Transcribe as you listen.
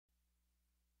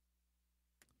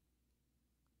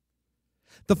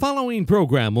The following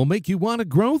program will make you want to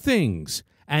grow things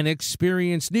and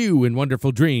experience new and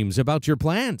wonderful dreams about your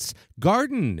plants,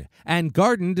 garden, and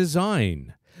garden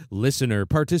design. Listener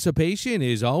participation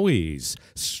is always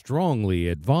strongly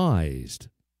advised.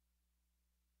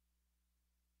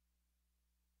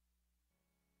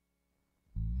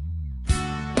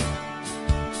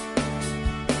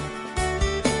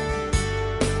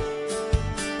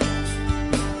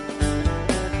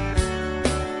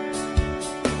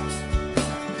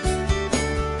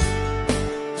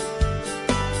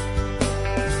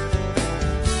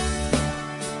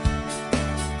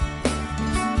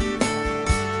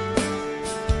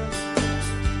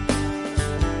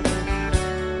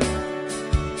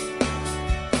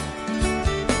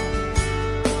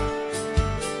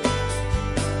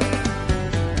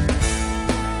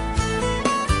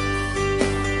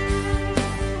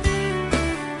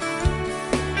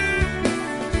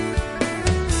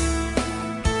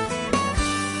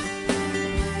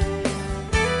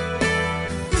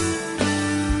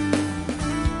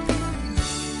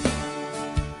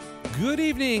 Good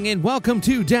evening and welcome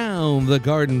to Down the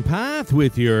Garden Path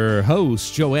with your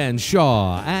hosts Joanne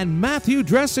Shaw and Matthew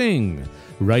Dressing,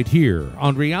 right here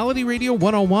on Reality Radio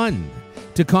 101.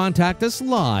 To contact us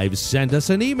live, send us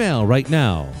an email right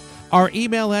now. Our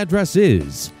email address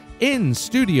is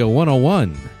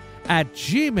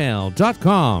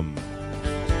instudio101@gmail.com.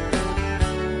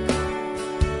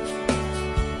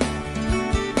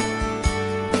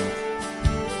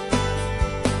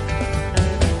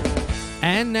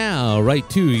 And now, right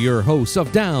to your hosts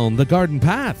of Down the Garden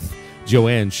Path,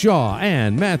 Joanne Shaw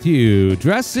and Matthew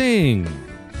Dressing.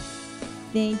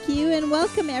 Thank you, and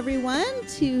welcome everyone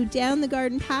to Down the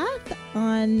Garden Path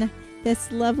on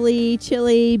this lovely,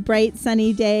 chilly, bright,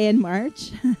 sunny day in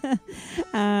March. So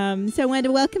I wanted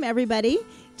to welcome everybody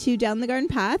to Down the Garden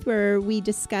Path, where we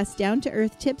discuss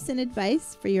down-to-earth tips and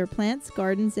advice for your plants,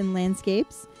 gardens, and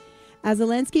landscapes. As a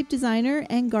landscape designer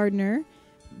and gardener,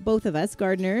 both of us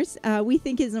gardeners, we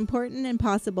think it is important and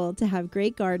possible to have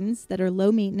great gardens that are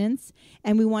low maintenance,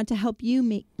 and we want to help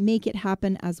you make it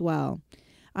happen as well.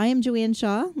 I am Joanne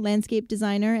Shaw, landscape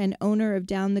designer and owner of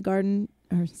Down the Garden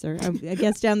Path, as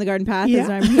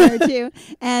I'm here too,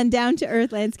 and Down to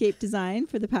Earth Landscape Design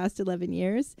for the past 11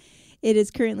 years. It is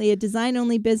currently a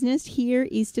design-only business here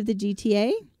east of the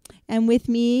GTA. And with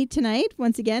me tonight,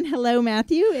 once again, hello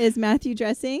Matthew, is Matthew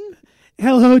Dressing.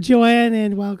 Hello, Joanne,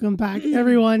 and welcome back,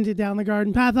 everyone, to Down the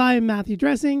Garden Path. I am Matthew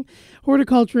Dressing,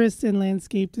 horticulturist and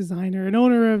landscape designer and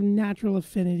owner of Natural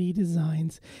Affinity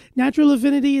Designs. Natural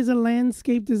Affinity is a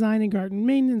landscape design and garden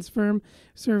maintenance firm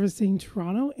servicing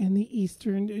Toronto and the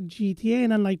eastern GTA.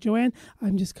 And unlike Joanne,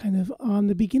 I'm just kind of on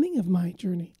the beginning of my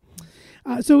journey.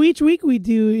 So each week we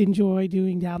do enjoy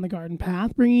doing Down the Garden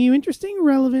Path, bringing you interesting,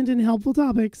 relevant, and helpful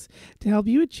topics to help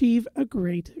you achieve a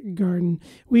great garden.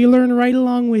 We learn right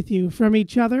along with you from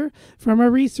each other, from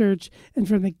our research, and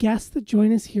from the guests that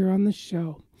join us here on the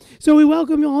show. So we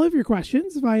welcome all of your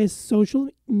questions via social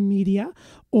media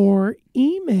or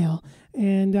email.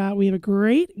 And we have a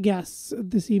great guest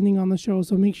this evening on the show.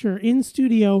 So make sure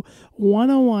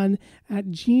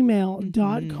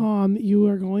instudio101@gmail.com you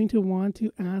are going to want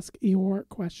to ask your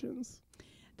questions.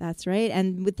 That's right.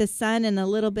 And with the sun and a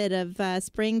little bit of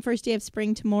spring, first day of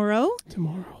spring tomorrow.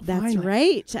 That's finally.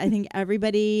 Right. I think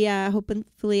everybody,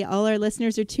 hopefully all our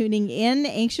listeners are tuning in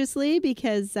anxiously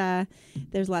because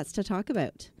there's lots to talk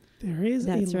about. There is.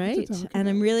 That's right. And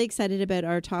I'm really excited about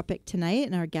our topic tonight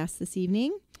and our guest this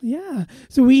evening. Yeah.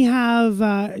 So we have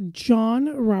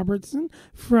John Robertson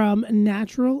from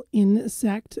Natural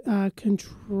Insect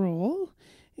Control.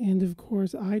 And, of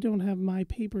course, I don't have my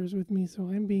papers with me, so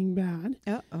I'm being bad.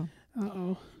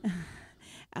 Uh-oh.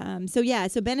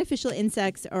 So beneficial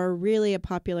insects are really a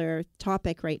popular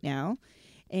topic right now.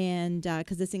 And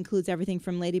because this includes everything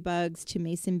from ladybugs to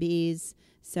mason bees.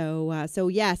 So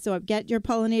get your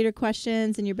pollinator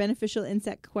questions and your beneficial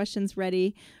insect questions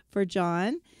ready for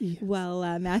John. Yes.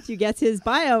 Well, Matthew gets his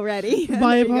bio ready.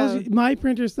 My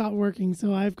printer stopped working,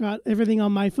 so I've got everything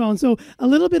on my phone. So a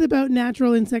little bit about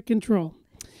natural insect control.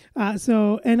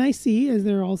 So N.I.C, as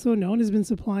they're also known, has been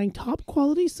supplying top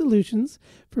quality solutions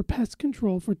for pest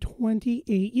control for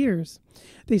 28 years.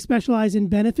 They specialize in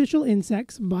beneficial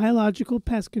insects, biological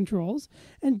pest controls,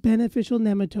 and beneficial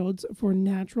nematodes for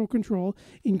natural control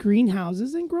in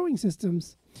greenhouses and growing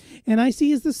systems.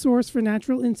 N.I.C is the source for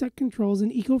natural insect controls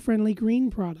and eco-friendly green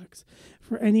products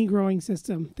for any growing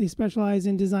system. They specialize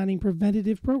in designing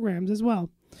preventative programs as well.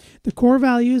 The core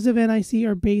values of N.I.C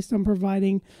are based on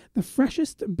providing the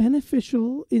freshest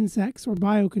beneficial insects or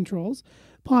biocontrols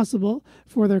possible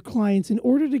for their clients in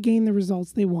order to gain the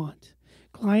results they want.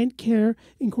 client care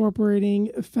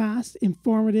incorporating fast,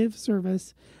 informative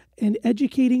service and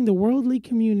educating the worldly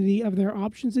community of their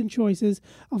options and choices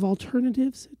of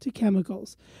alternatives to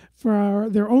chemicals for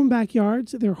their own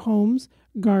backyards, their homes,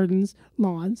 gardens,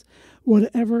 lawns,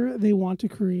 whatever they want to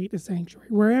create a sanctuary,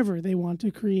 wherever they want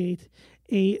to create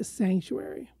a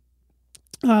sanctuary.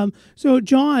 So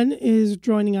John is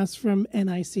joining us from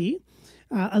N.I.C.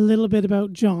 A little bit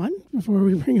about John before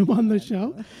we bring him on the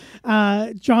show.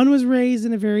 John was raised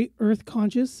in a very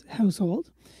earth-conscious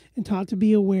household and taught to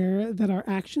be aware that our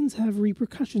actions have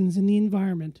repercussions in the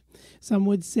environment. Some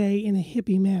would say in a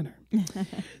hippie manner.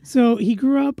 So he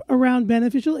grew up around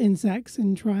beneficial insects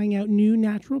and trying out new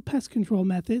natural pest control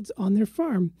methods on their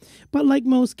farm. But like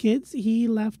most kids, he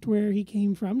left where he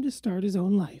came from to start his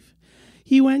own life.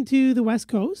 He went to the West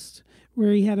Coast,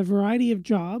 where he had a variety of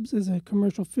jobs as a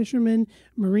commercial fisherman,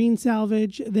 marine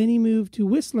salvage. Then he moved to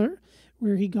Whistler,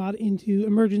 where he got into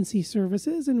emergency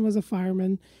services and was a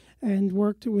fireman and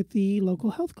worked with the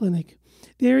local health clinic.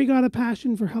 There he got a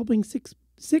passion for helping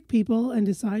sick people and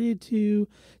decided to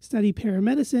study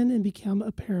paramedicine and become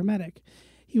a paramedic.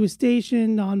 He was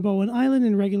stationed on Bowen Island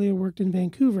and regularly worked in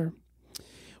Vancouver.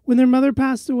 When their mother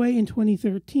passed away in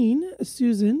 2013,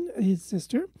 Susan, his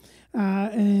sister,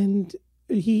 and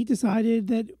he decided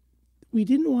that we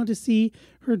didn't want to see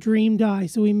her dream die,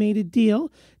 so we made a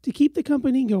deal to keep the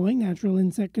company going, Natural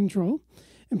Insect Control,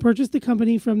 and purchased the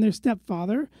company from their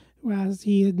stepfather, as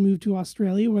he had moved to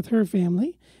Australia with her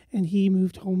family, and he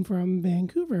moved home from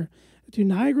Vancouver to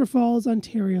Niagara Falls,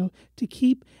 Ontario, to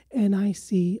keep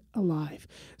N.I.C. alive.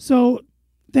 So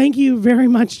thank you very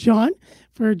much, John,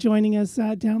 for joining us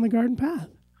down the garden path.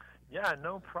 Yeah,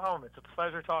 no problem. It's a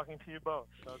pleasure talking to you both.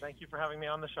 So thank you for having me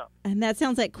on the show. And that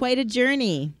sounds like quite a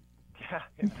journey. Yeah,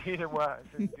 indeed it was.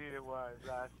 Indeed it was.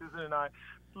 Susan and I,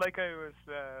 like I was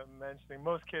mentioning,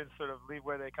 most kids sort of leave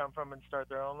where they come from and start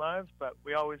their own lives, but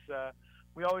we always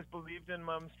believed in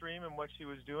Mom's dream and what she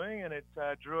was doing, and it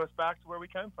drew us back to where we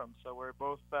came from. So we're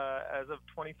both, as of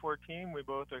 2014, we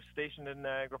both are stationed in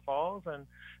Niagara Falls and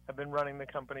have been running the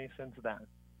company since then.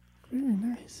 Very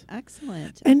nice.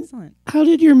 Excellent. And excellent. How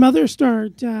did your mother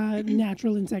start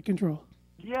Natural Insect Control?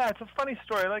 Yeah, it's a funny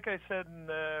story. Like I said, and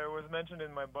was mentioned in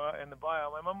the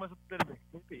bio, my mom was a bit of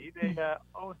a hippie. They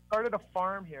started a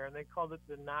farm here, and they called it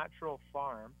the Natural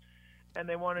Farm. And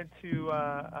they wanted to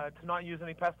not use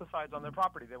any pesticides on their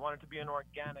property. They wanted to be an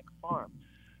organic farm.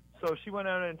 So she went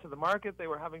out into the market. They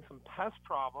were having some pest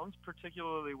problems,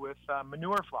 particularly with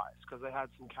manure flies, because they had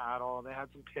some cattle, they had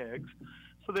some pigs.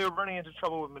 So they were running into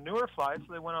trouble with manure flies.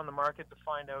 So they went on the market to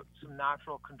find out some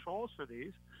natural controls for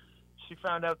these. She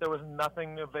found out there was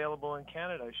nothing available in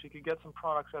Canada. She could get some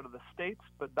products out of the States,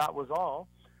 but that was all.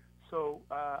 So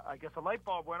I guess a light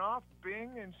bulb went off,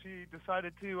 bing, and she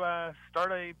decided to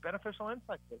start a beneficial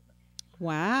insect business.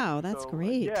 Wow, that's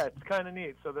great. Yeah, it's kind of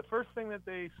neat. So the first thing that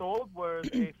they sold was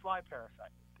a fly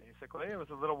parasite, basically. It was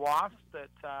a little wasp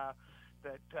that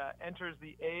enters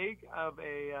the egg of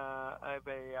a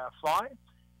fly,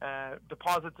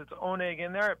 deposits its own egg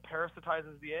in there. It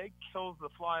parasitizes the egg, kills the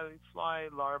fly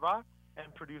larva,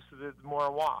 and produces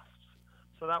more wasps.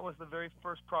 So that was the very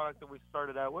first product that we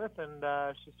started out with, and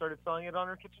she started selling it on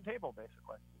her kitchen table,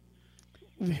 basically.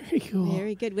 Very cool.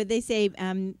 Very good. Would they say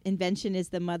invention is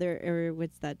the mother, or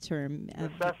what's that term?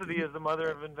 Necessity is the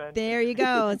mother of invention. There you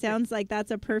go. It sounds like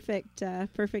that's a perfect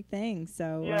thing.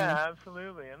 So yeah,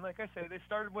 absolutely. And like I say, they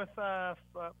started with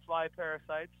fly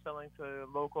parasites, selling to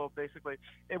local. Basically,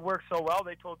 it worked so well.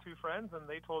 They told two friends, and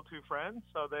they told two friends,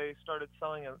 so they started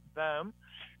selling them.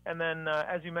 And then,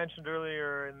 as you mentioned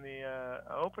earlier in the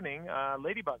opening,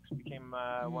 ladybugs became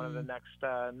one of the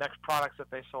next products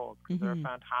that they sold, because they're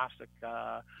fantastic,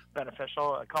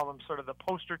 beneficial. I call them sort of the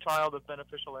poster child of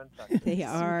beneficial insects. They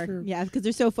are, yeah, because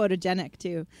they're so photogenic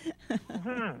too.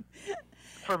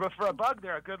 For a bug,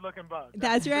 they're a good-looking bug.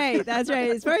 That's right. That's right.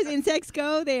 As far as insects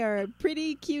go, they are a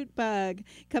pretty cute bug.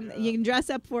 You can dress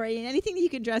up for anything that you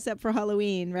can dress up for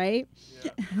Halloween, right?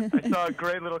 Yeah. I saw a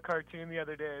great little cartoon the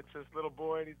other day. It's this little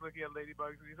boy, and he's looking at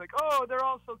ladybugs, and he's like, "Oh, they're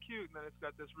all so cute." And then it's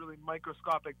got this really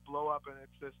microscopic blow-up, and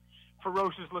it's this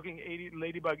ferocious-looking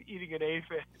ladybug eating an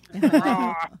aphid.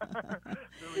 The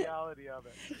reality of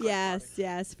it.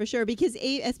 Yes, for sure. Because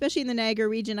especially in the Niagara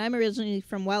region, I'm originally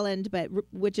from Welland, but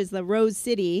which is the Rose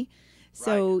City.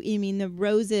 So, right. I mean, the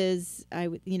roses,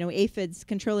 aphids,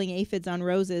 controlling aphids on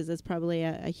roses is probably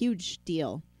a huge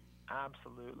deal.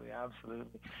 Absolutely.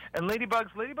 And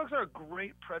ladybugs are a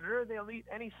great predator. They'll eat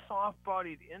any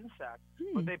soft-bodied insect,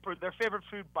 but their favorite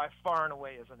food by far and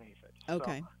away is an aphid.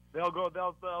 Okay. So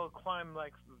they'll climb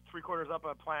like 3/4 up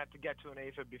a plant to get to an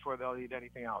aphid before they'll eat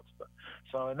anything else.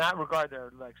 So in that regard,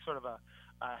 they're like sort of a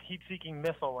heat-seeking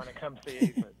missile when it comes to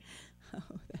aphids.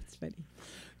 Oh, that's funny.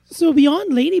 So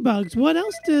beyond ladybugs, what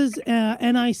else does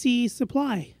N.I.C.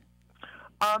 supply?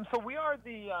 So we are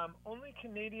the only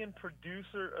Canadian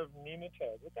producer of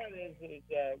nematodes. What that is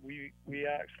we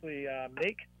actually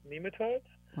make nematodes.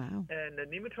 Wow. And a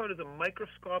nematode is a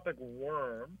microscopic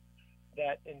worm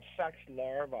that infects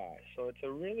larvae. So it's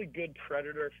a really good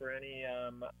predator for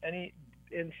any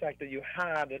insect that you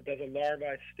have that does a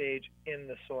larvae stage in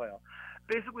the soil.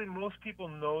 Basically, most people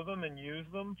know them and use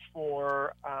them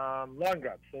for lawn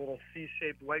grubs, the little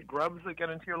C-shaped white grubs that get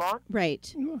into your lawn.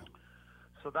 Right.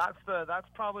 So that's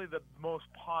probably the most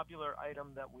popular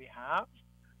item that we have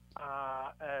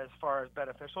as far as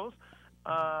beneficials.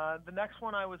 The next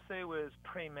one I would say was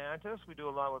praying mantis. We do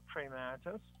a lot with praying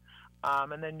mantis.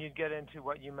 And then you get into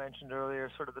what you mentioned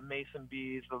earlier, sort of the mason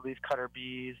bees, the leafcutter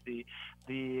bees,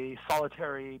 the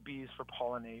solitary bees for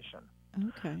pollination.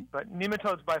 Okay. But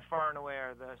nematodes by far and away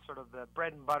are the sort of the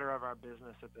bread and butter of our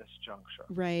business at this juncture.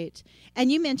 Right. And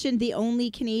you mentioned the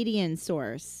only Canadian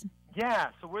source. Yeah,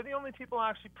 so we're the only people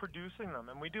actually producing them,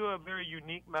 and we do a very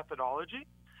unique methodology.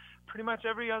 Pretty much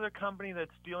every other company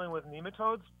that's dealing with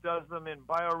nematodes does them in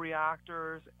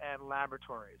bioreactors and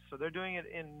laboratories. So they're doing it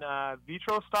in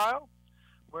vitro style,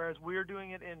 whereas we're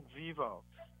doing it in vivo.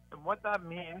 And what that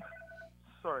means,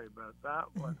 sorry about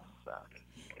that, one sec.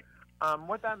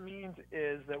 What that means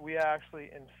is that we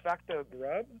actually infect a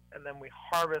grub, and then we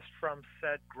harvest from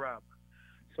said grub.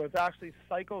 So it's actually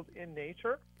cycled in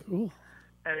nature. Cool.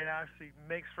 And it actually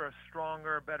makes for a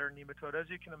stronger, better nematode. As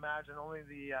you can imagine, only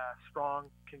the strong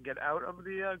can get out of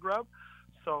the grub.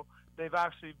 So they've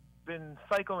actually been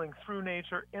cycling through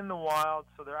nature in the wild,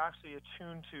 so they're actually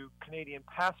attuned to Canadian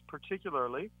pests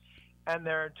particularly, and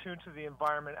they're attuned to the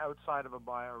environment outside of a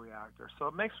bioreactor. So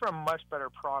it makes for a much better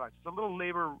product. It's a little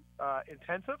labor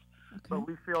intensive, but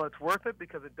we feel it's worth it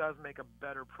because it does make a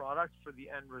better product for the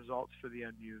end results for the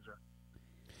end user.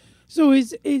 So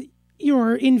is it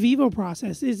your in vivo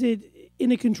process? Is it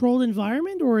in a controlled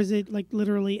environment, or is it like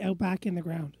literally out back in the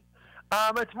ground?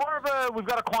 It's more of we've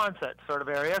got a Quonset sort of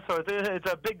area, so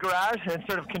it's a big garage and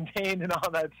sort of contained and all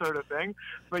that sort of thing.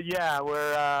 But yeah,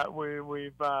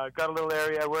 we've got a little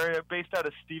area. We're based out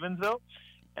of Stevensville,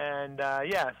 and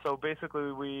so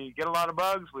basically we get a lot of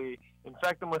bugs. We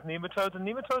infect them with nematodes, and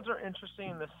nematodes are interesting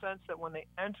in the sense that when they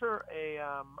enter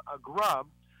a grub,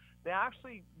 they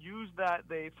actually use that.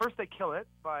 They kill it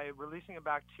by releasing a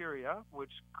bacteria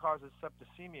which causes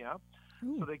septicemia.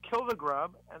 Ooh. So they kill the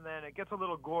grub, and then it gets a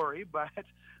little gory, but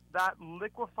that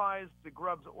liquefies the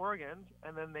grub's organs,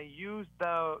 and then they use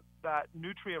that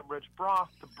nutrient-rich broth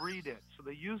to breed it. So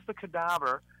they use the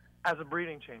cadaver as a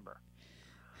breeding chamber.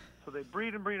 So they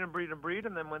breed and breed and breed and breed,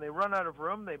 and then when they run out of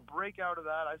room, they break out of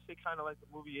that. I say kind of like the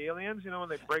movie Aliens, when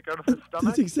they break out of the stomach.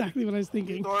 That's exactly what I was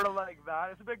thinking. Sort of like that.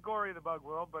 It's a bit gory in the bug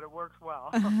world, but it works well.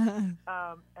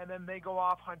 And then they go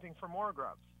off hunting for more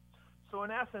grubs. So in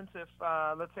essence, if,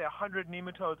 let's say, 100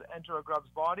 nematodes enter a grub's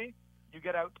body, you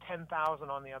get out 10,000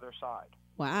 on the other side.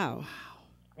 Wow.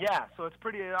 Yeah, so it's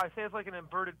I say it's like an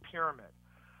inverted pyramid.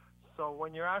 So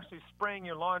when you're actually spraying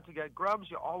your lawn to get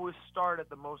grubs, you always start at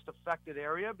the most affected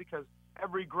area, because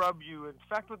every grub you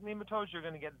infect with nematodes, you're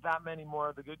going to get that many more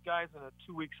of the good guys in a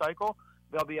 2-week cycle.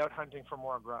 They'll be out hunting for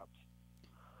more grubs.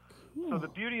 Cool. So the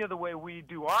beauty of the way we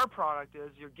do our product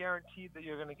is you're guaranteed that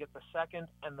you're going to get the second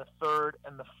and the third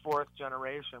and the fourth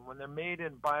generation. When they're made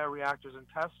in bioreactors and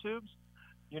test tubes,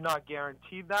 you're not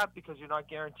guaranteed that, because you're not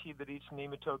guaranteed that each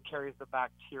nematode carries the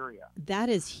bacteria. That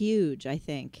is huge, I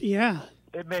think. Yeah.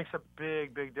 It makes a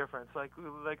big, big difference. Like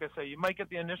I say, you might get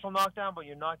the initial knockdown, but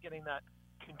you're not getting that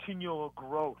continual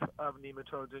growth of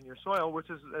nematodes in your soil, which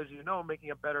is, as you know,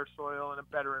 making a better soil and a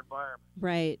better environment.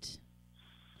 Right.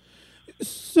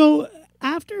 So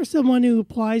after someone who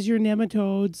applies your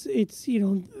nematodes, it's,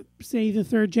 say the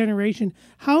third generation,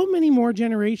 how many more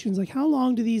generations, like how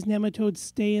long do these nematodes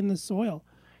stay in the soil?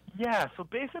 Yeah, so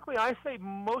basically I say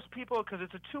most people, because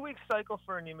it's a 2-week cycle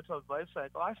for a nematode's life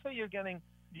cycle, I say you're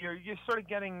sort of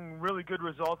getting really good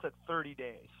results at 30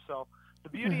 days. So the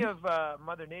beauty of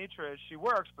Mother Nature is she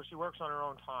works, but she works on her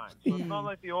own time. So it's not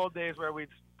like the old days where we'd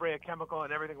spray a chemical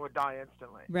and everything would die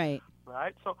instantly. Right.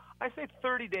 Right? So I say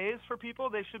 30 days for people.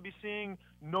 They should be seeing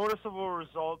noticeable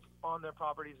results on their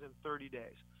properties in 30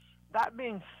 days. That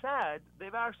being said,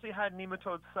 they've actually had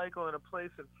nematodes cycle in a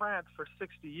place in France for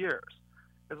 60 years.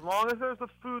 As long as there's a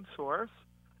food source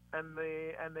and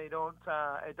they don't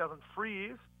it doesn't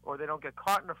freeze, or they don't get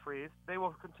caught in a freeze, they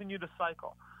will continue to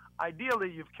cycle.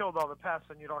 Ideally, you've killed all the pests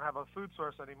and you don't have a food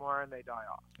source anymore, and they die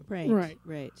off. Right.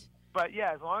 But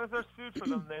yeah, as long as there's food for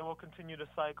them, they will continue to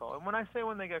cycle. And when I say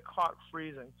when they get caught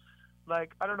freezing,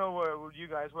 like, I don't know where you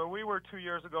guys, where we were 2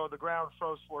 years ago, the ground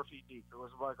froze 4 feet deep. It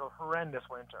was like a horrendous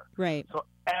winter. Right. So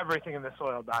everything in the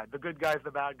soil died. The good guys,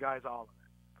 the bad guys, all of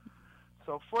it.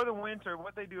 So for the winter,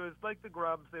 what they do is, like the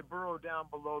grubs, they burrow down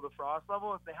below the frost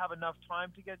level. If they have enough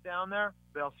time to get down there,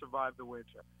 they'll survive the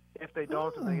winter. If they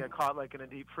don't, and they get caught like in a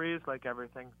deep freeze, like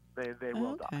everything, they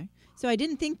will die. So I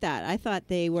didn't think that. I thought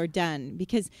they were done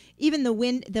because even the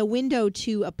window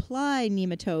to apply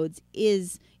nematodes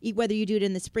is, whether you do it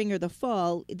in the spring or the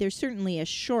fall, there's certainly a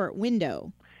short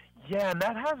window. Yeah, and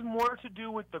that has more to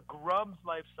do with the grub's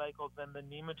life cycle than the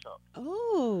nematode.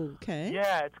 Oh, okay.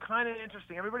 Yeah, it's kind of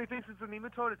interesting. Everybody thinks it's a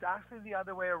nematode. It's actually the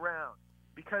other way around.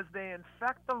 Because they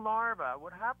infect the larva.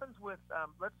 What happens with,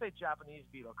 let's say, Japanese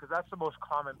beetle, because that's the most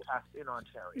common pest in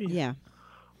Ontario. Yeah.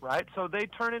 Right? So they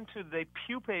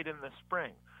pupate in the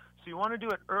spring. So you want to do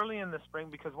it early in the spring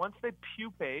because once they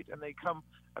pupate and they come,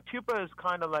 a pupa is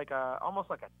kind of like almost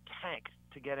like a tank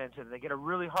to get into. They get a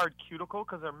really hard cuticle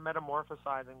because they're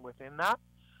metamorphosizing within that.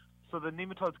 So the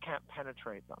nematodes can't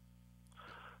penetrate them.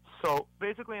 So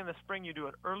basically in the spring you do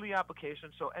an early application,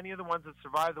 so any of the ones that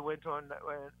survive the winter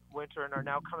and are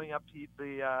now coming up to eat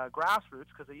the grass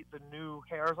roots because they eat the new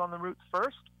hairs on the roots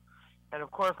first. And of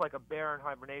course, like a bear in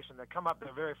hibernation, they come up,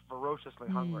 they're very ferociously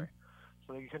hungry.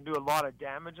 So you can do a lot of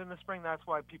damage in the spring. That's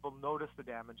why people notice the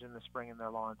damage in the spring in their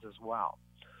lawns as well.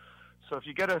 So if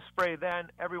you get a spray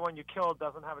then, everyone you kill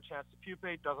doesn't have a chance to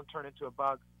pupate, doesn't turn into a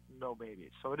bug, no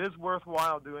babies. So it is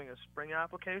worthwhile doing a spring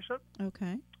application.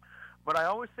 Okay. But I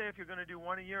always say if you're going to do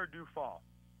one a year, do fall.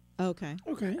 Okay.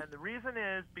 Okay. And the reason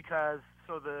is because,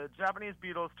 so the Japanese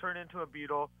beetles turn into a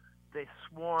beetle, they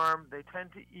swarm, they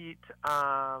tend to eat,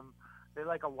 they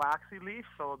like a waxy leaf,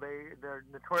 so they're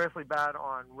notoriously bad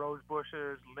on rose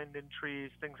bushes, linden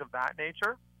trees, things of that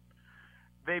nature.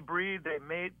 They breed, they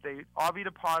mate, they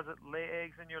ovideposit, lay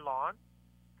eggs in your lawn.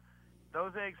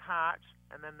 Those eggs hatch,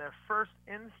 and then their first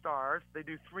instars, they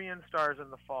do 3 instars in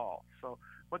the fall. So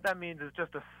what that means is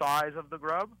just the size of the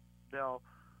grub. They'll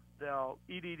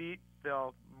eat.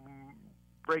 They'll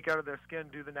break out of their skin,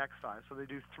 do the next size. So they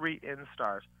do 3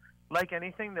 instars. Like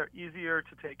anything, they're easier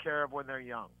to take care of when they're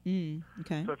young.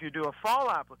 Okay. So if you do a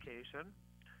fall application,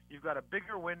 you've got a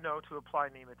bigger window to apply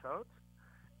nematodes,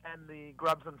 and the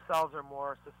grubs themselves are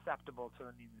more susceptible to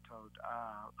a nematode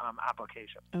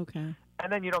application. Okay.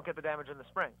 And then you don't get the damage in the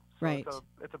spring. So Right.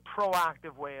 It's a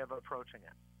proactive way of approaching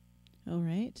it. All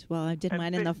right. Well, I did And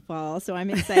mine in the fall, so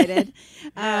I'm excited.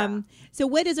 Yeah. So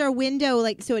what is our window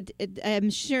like? So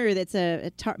I'm sure that's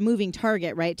a moving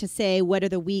target, right? To say what are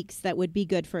the weeks that would be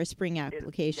good for a spring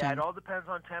application. It all depends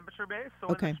on temperature base. So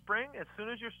in the spring, as soon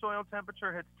as your soil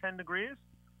temperature hits 10 degrees,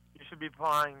 you should be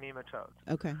applying nematodes.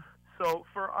 Okay. So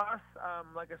for us,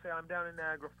 like I say, I'm down in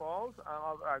Niagara Falls.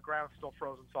 Our ground's still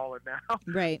frozen solid now.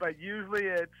 Right. But usually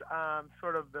it's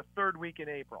sort of the 3rd week in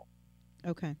April.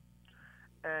 Okay.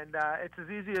 And it's as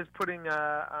easy as putting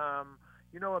a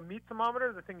meat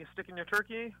thermometer, the thing you stick in your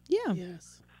turkey. Yeah.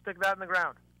 Yes. Stick that in the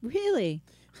ground. Really?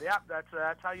 Yeah,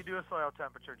 that's how you do a soil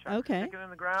temperature check. Okay. Stick it in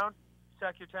the ground,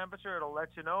 check your temperature. It'll let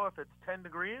you know if it's 10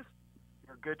 degrees.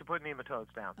 You're good to put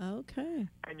nematodes down. Okay.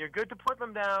 And you're good to put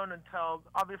them down until,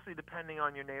 obviously, depending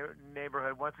on your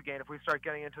neighborhood. Once again, if we start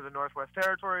getting into the Northwest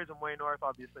Territories and way north,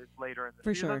 obviously it's later in the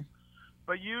season. For sure.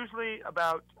 But usually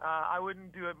about, I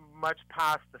wouldn't do it much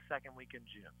past the 2nd week in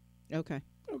June. Okay.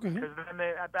 Okay. Because then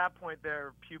at that point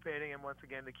they're pupating, and once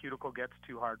again the cuticle gets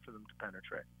too hard for them to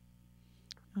penetrate.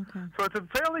 Okay. So it's a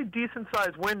fairly decent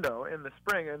sized window in the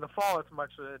spring. In the fall, it's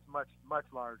much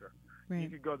larger. Right. You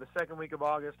could go the 2nd week of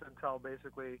August until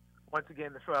basically, once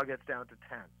again, the soil gets down to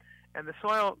 10. And the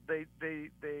soil,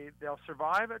 they'll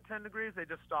survive at 10 degrees. They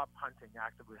just stop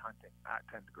actively hunting at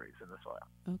 10 degrees in the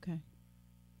soil. Okay.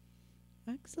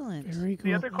 Excellent. Very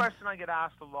cool. The other question I get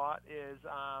asked a lot is,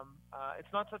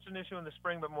 it's not such an issue in the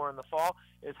spring, but more in the fall,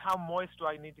 is how moist do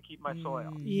I need to keep my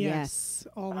soil? Yes.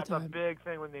 All the That's time. a big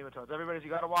thing with nematodes. Everybody's, you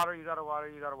got to water, you got to water,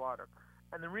 you got to water.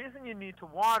 And the reason you need to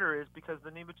water is because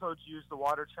the nematodes use the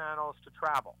water channels to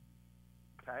travel.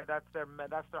 Okay, that's their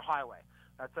highway.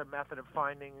 That's their method of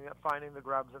finding the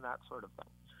grubs and that sort of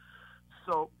thing.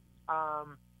 So,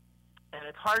 and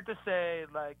it's hard to say.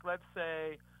 Like, let's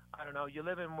say, I don't know, you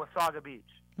live in Wasaga Beach.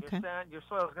 Okay. Your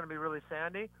soil is going to be really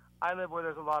sandy. I live where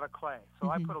there's a lot of clay, so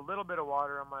I put a little bit of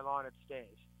water on my lawn, it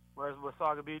stays. Whereas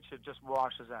Wasaga Beach, it just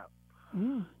washes out.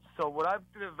 So what I've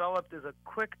developed is a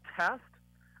quick test.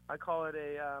 I call it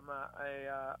a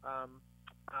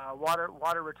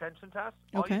water retention test.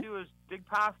 All you do is dig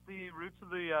past the roots of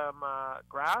the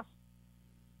grass.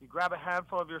 You grab a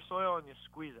handful of your soil and you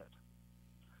squeeze it.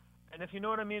 And if you know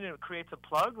what I mean, it creates a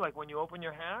plug, like when you open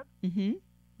your hand. Mm-hmm.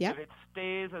 Yeah. If it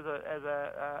stays as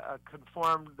a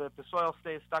conformed, if the soil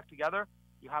stays stuck together,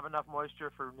 you have enough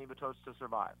moisture for nematodes to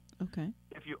survive. Okay.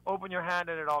 If you open your hand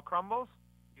and it all crumbles,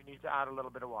 you need to add a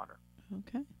little bit of water.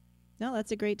 Okay. No,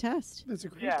 that's a great test. That's a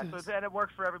great Yeah, test. and it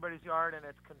works for everybody's yard, and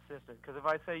it's consistent. Because if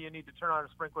I say you need to turn on a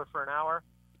sprinkler for an hour,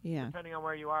 Yeah. depending on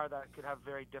where you are, that could have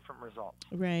very different results.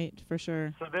 Right, for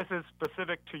sure. So this is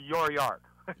specific to your yard.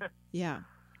 Yeah.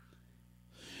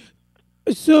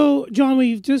 So, John,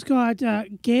 we've just got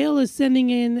Gail is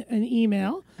sending in an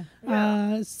email.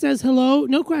 Says hello,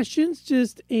 no questions,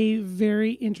 just a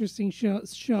very interesting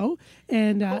show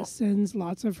and Cool. sends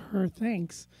lots of her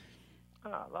thanks.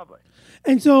 Ah, lovely.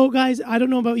 And so, guys, I don't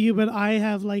know about you, but I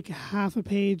have like half a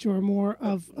page or more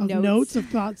of notes of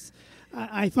thoughts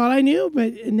I thought I knew,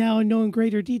 but now I know in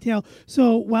greater detail.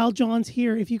 So while John's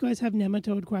here, if you guys have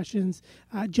nematode questions,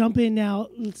 jump in now.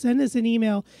 Send us an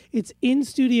email. It's in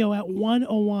studio at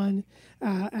 101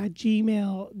 at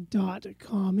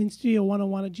gmail.com. In studio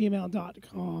 101 at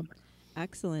gmail.com.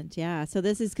 Excellent. Yeah. So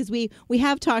this is because we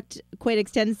have talked quite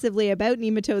extensively about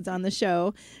nematodes on the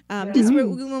show, just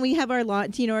when we have our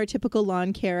lawn, our typical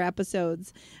lawn care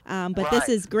episodes. But this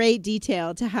is great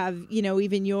detail to have,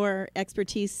 even your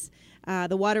expertise.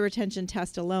 The water retention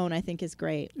test alone, I think, is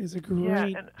great. Is a great. Yeah,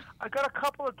 and I got a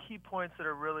couple of key points that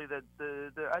are really that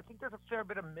I think there's a fair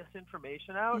bit of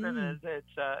misinformation out, and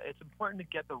it's important to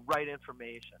get the right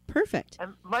information. Perfect.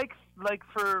 And like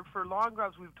for lawn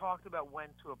grubs, we've talked about when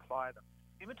to apply them.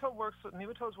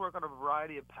 Nematodes work on a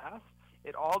variety of pests.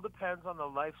 It all depends on the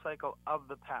life cycle of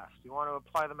the pest. You want to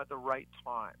apply them at the right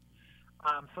time.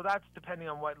 So that's depending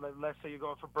on what, let's say you're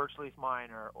going for birch leaf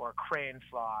miner or crane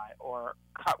fly or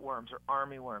cutworms or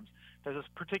army worms. There's this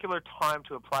particular time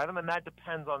to apply them, and that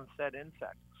depends on said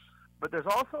insect. But there's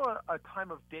also a time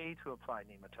of day to apply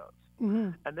nematodes.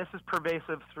 And this is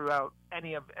pervasive throughout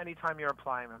any time you're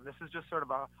applying them. This is just sort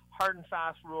of a hard and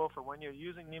fast rule for when you're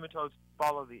using nematodes,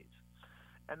 follow these.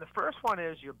 And the first one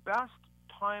is your best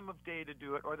time of day to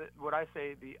do it, or what I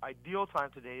say the ideal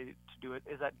time to do it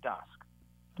is at dusk.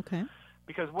 Okay.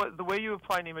 Because the way you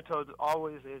apply nematodes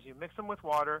always is you mix them with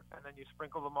water and then you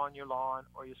sprinkle them on your lawn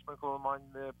or you sprinkle them on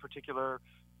the particular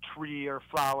tree or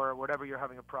flower or whatever you're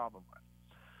having a problem with.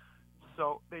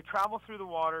 So they travel through the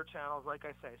water channels, like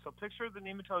I say. So picture the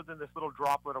nematodes in this little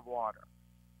droplet of water.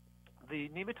 The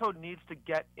nematode needs to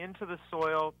get into the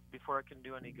soil before it can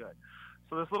do any good.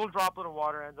 So this little droplet of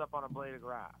water ends up on a blade of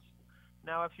grass.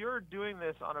 Now, if you're doing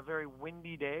this on a very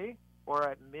windy day, or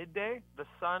at midday, the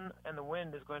sun and the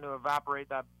wind is going to evaporate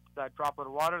that droplet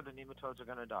of water. The nematodes are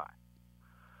going to die.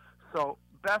 So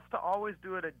best to always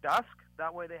do it at dusk.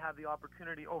 That way they have the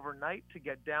opportunity overnight to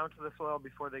get down to the soil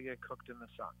before they get cooked in the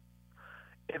sun.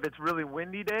 If it's really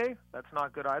windy day, that's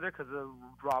not good either because the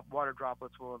water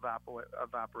droplets will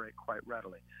evaporate quite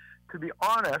readily. To be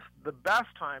honest, the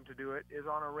best time to do it is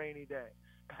on a rainy day.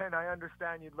 And I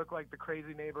understand you'd look like the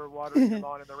crazy neighbor watering your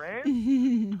lawn in the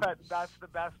rain, but that's the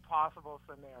best possible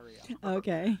scenario.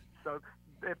 Okay. So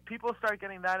if people start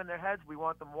getting that in their heads, we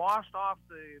want them washed off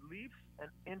the leaves and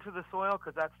into the soil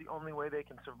because that's the only way they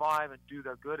can survive and do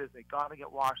their good is they got to get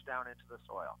washed down into the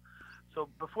soil. So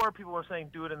before people were saying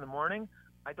do it in the morning,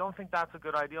 I don't think that's a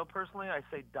good idea personally. I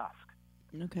say dusk.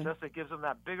 Okay. Just it gives them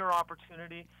that bigger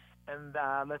opportunity. And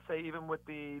let's say even with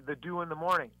the dew in the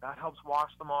morning, that helps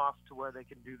wash them off to where they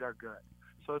can do their good.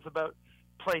 So it's about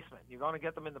placement. You're going to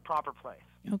get them in the proper place.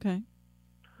 Okay.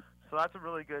 So that's a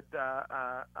really good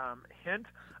hint.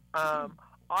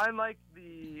 I like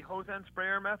the hose end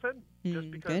sprayer method just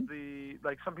because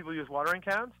some people use watering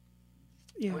cans,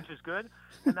 which is good.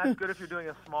 And that's good if you're doing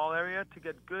a small area. To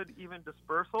get good even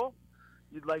dispersal,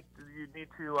 you'd need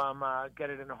to get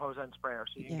it in a hose end sprayer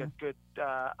so you can get good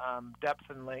depth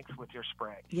and length with your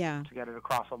spray. Yeah. To get it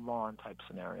across a lawn type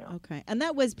scenario. Okay, and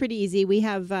that was pretty easy. We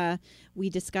have we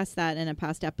discussed that in a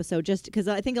past episode, just because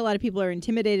I think a lot of people are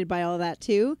intimidated by all of that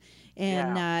too,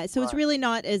 and so it's really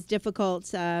not as difficult.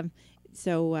 So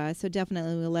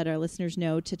definitely we'll let our listeners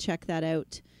know to check that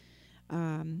out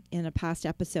in a past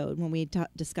episode when we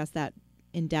discuss that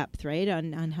in depth, right,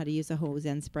 on how to use a hose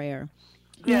end sprayer.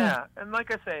 Yeah, and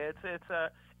like I say,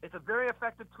 it's a very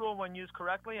effective tool when used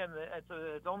correctly, and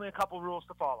it's only a couple rules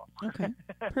to follow. Okay,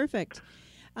 perfect.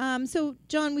 So,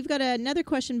 John, we've got another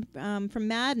question from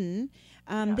Madden.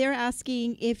 They're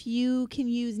asking if you can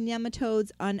use nematodes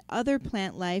on other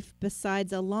plant life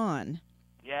besides a lawn.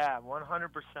 Yeah, 100%.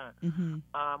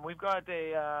 Mm-hmm. We've got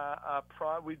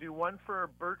we do one for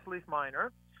birch leaf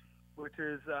miner, which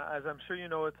is, as I'm sure you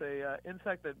know, it's a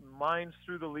insect that mines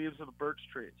through the leaves of the birch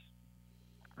trees.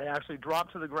 They actually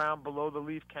drop to the ground below the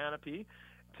leaf canopy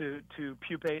to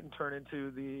pupate and turn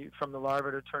into from the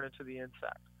larva to turn into the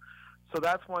insect. So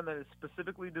that's one that is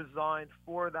specifically designed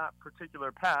for that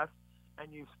particular pest,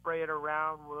 and you spray it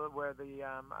around where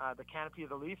the canopy of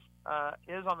the leaf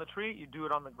is on the tree. You do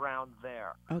it on the ground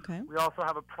there. Okay. We also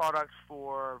have a product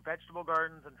for vegetable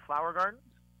gardens and flower gardens.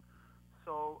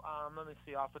 So let me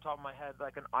see, off the top of my head,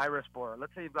 like an iris borer.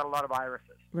 Let's say you've got a lot of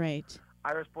irises. Right.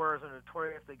 Iris borers are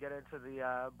notorious. They get into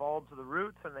the bulbs of the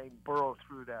roots and they burrow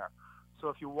through there. So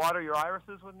if you water your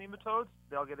irises with nematodes,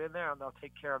 they'll get in there and they'll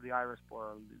take care of the iris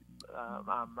borer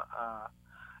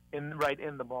right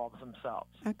in the bulbs themselves.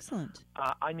 Excellent.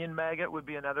 Onion maggot would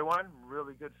be another one,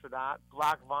 really good for that.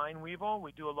 Black vine weevil.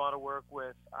 We do a lot of work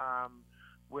with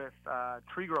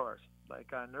tree growers,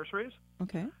 like nurseries.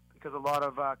 Okay. Because a lot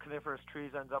of coniferous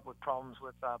trees ends up with problems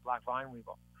with black vine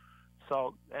weevil.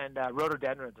 So, and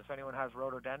rhododendrons. If anyone has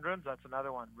rhododendrons, that's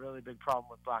another one. Really big problem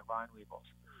with black vine weevils.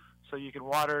 So you can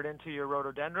water it into your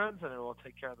rhododendrons, and it will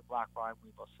take care of the black vine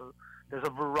weevil. So there's a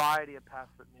variety of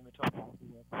pests that nematodes help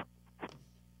you with.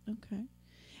 Okay.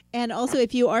 And also,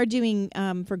 if you are doing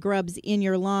for grubs in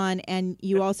your lawn, and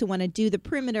you also want to do the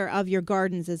perimeter of your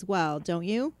gardens as well, don't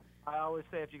you? I always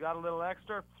say, if you got a little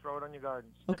extra, throw it on your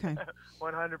gardens. Okay.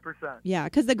 100%. Yeah,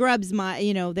 because the grubs,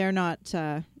 they're not.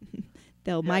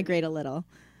 They'll migrate a little.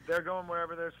 They're going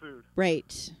wherever there's food.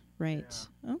 Right. Yeah,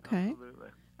 Okay. absolutely.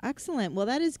 Excellent. Well,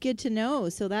 that is good to know.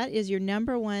 So that is your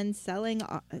number one selling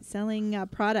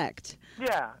product.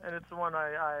 Yeah, and it's the one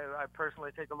I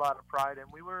personally take a lot of pride in.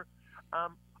 We were, a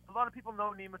lot of people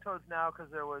know nematodes now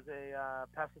because there was a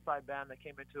pesticide ban that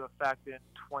came into effect in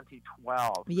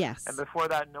 2012. Yes. And before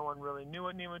that, no one really knew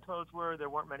what nematodes were. There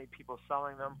weren't many people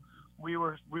selling them. We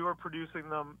were producing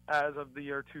them as of the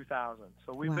year 2000.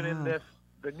 So we've been in the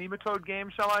nematode game,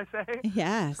 shall I say?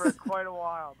 Yes. For quite a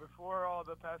while. Before all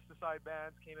the pesticide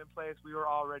bans came in place, we were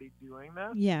already doing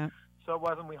this. Yeah. So it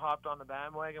wasn't we hopped on the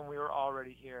bandwagon, we were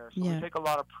already here. So Yeah. we take a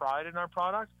lot of pride in our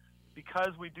product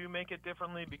because we do make it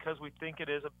differently, because we think it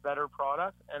is a better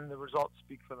product, and the results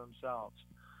speak for themselves.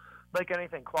 Like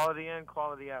anything, quality in,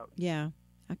 quality out. Yeah.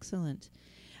 Excellent.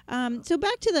 So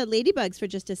back to the ladybugs for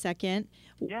just a second.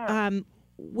 Yeah.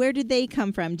 Where did they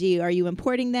come from? Are you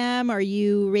importing them? Are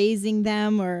you raising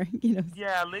them? Or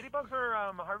Yeah, ladybugs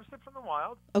are harvested from the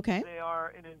wild. Okay. They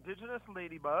are an indigenous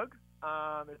ladybug.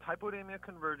 Its Hypodamia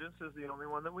convergence is the only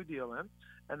one that we deal in,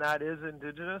 and that is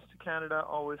indigenous to Canada,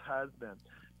 always has been.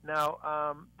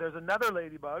 Now, there's another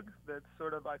ladybug that's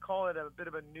sort of, I call it a bit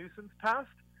of a nuisance pest,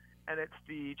 and it's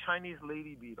the Chinese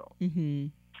lady beetle. Mm-hmm.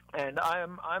 And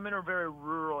I'm in a very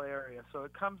rural area, so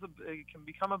it can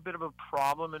become a bit of a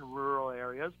problem in rural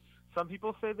areas. Some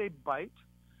people say they bite.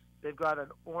 They've got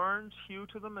an orange hue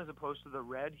to them as opposed to the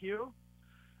red hue.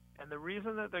 And the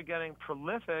reason that they're getting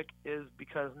prolific is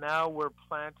because now we're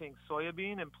planting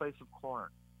soybean in place of corn.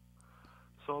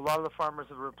 So a lot of the farmers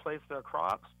have replaced their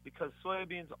crops because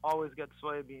soybeans always get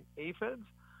soybean aphids.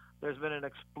 There's been an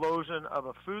explosion of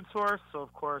a food source, so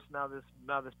of course now this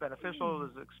beneficial has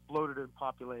exploded in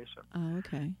population. Oh,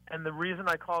 okay. And the reason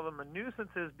I call them a nuisance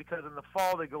is because in the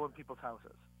fall they go in people's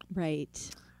houses.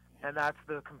 Right. And that's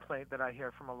the complaint that I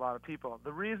hear from a lot of people.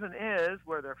 The reason is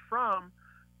where they're from,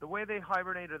 the way they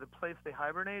hibernate or the place they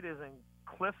hibernate is in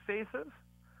cliff faces,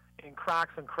 in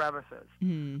cracks and crevices.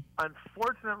 Mm.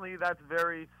 Unfortunately, that's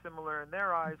very similar in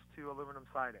their eyes to aluminum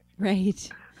siding. Right.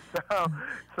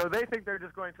 So they think they're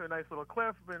just going to a nice little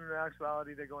cliff, but in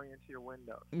actuality, they're going into your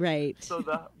windows. Right. So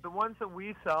the ones that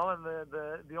we sell, and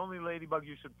the only ladybug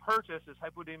you should purchase is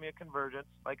Hypodamia convergence.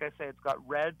 Like I say, it's got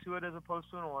red to it as opposed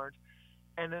to an orange.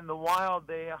 And in the wild,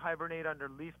 they hibernate under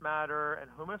leaf matter and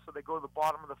humus, so they go to the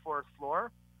bottom of the forest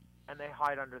floor, and they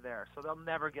hide under there. So they'll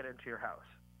never get into your house.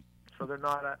 So they're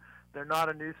not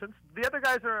a nuisance. The other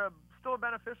guys are still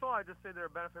beneficial. I just say they're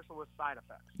beneficial with side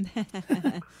effects.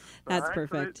 That's right?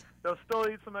 perfect. So they'll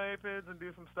still eat some aphids and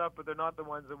do some stuff, but they're not the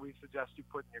ones that we suggest you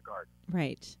put in your garden.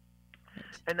 Right.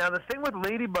 And now the thing with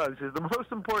ladybugs is the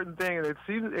most important thing, and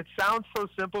it sounds so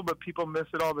simple, but people miss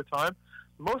it all the time.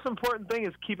 The most important thing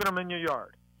is keeping them in your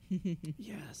yard.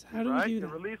 Yes. How do right? we do You that?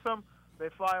 release them, they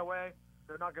fly away.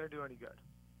 They're not going to do any good.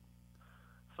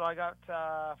 So I got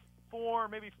 4,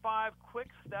 maybe 5 quick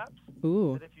steps.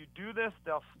 Ooh. That if you do this,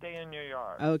 they'll stay in your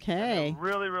yard. Okay. And they're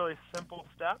really, really simple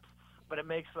steps, but it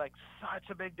makes like such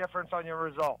a big difference on your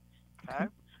results. Okay.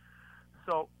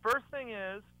 So first thing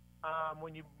is,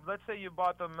 let's say you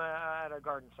bought them at a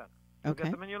garden center. You Okay.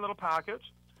 get them in your little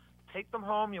package. Take them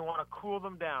home. You want to cool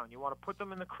them down. You want to put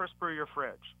them in the crisper of your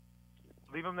fridge.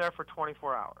 Leave them there for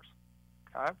 24 hours.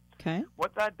 Okay. Okay.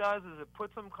 What that does is it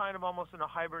puts them kind of almost in a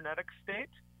hibernetic state,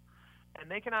 and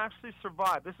they can actually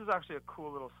survive. This is actually a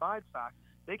cool little side fact.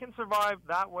 They can survive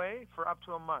that way for up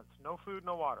to a month. No food,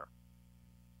 no water.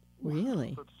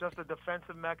 Really? So it's just a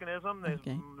defensive mechanism.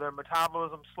 Okay. Their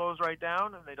metabolism slows right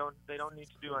down, and they don't need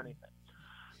to do anything.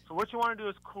 So what you want to do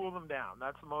is cool them down.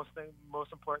 That's the most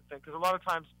important thing, because a lot of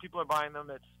times people are buying them.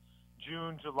 It's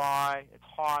June, July. It's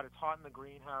hot. It's hot in the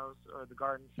greenhouse or the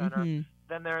garden center. Mm-hmm.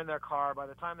 Then they're in their car. By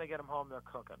the time they get them home, they're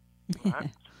cooking.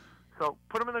 Right? So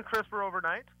put them in the crisper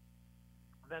overnight.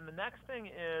 Then the next thing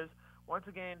is, once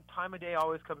again, time of day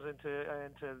always comes into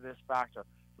this factor.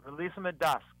 Release them at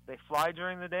dusk. They fly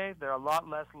during the day. They're a lot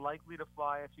less likely to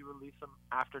fly if you release them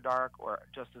after dark or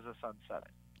just as the sun's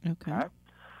setting. Okay.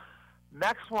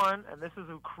 Next one, and this is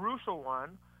a crucial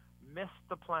one, miss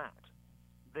the plant.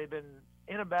 They've been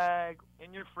in a bag,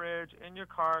 in your fridge, in your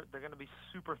car. They're going to be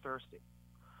super thirsty.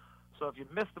 So if you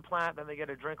miss the plant, then they get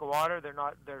a drink of water.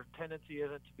 Their tendency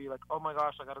isn't to be like, oh my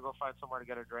gosh, I got to go find somewhere to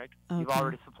get a drink. Okay. You've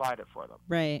already supplied it for them.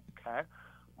 Right. Okay.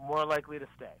 More likely to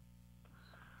stay.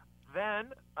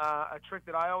 Then a trick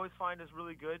that I always find is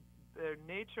really good. Their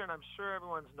nature, and I'm sure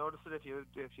everyone's noticed it. If you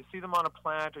see them on a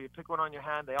plant or you pick one on your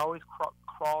hand, they always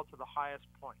crawl to the highest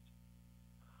point.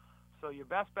 So your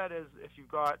best bet is, if you've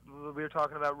got, we were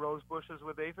talking about rose bushes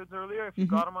with aphids earlier. If you've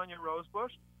got them on your rose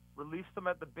bush, release them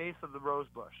at the base of the rose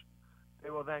bush. They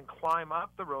will then climb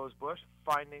up the rose bush,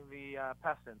 finding the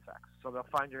pest insects. So they'll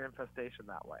find your infestation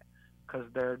that way, because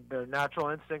their natural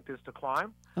instinct is to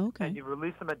climb. Okay. And you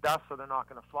release them at dusk, so they're not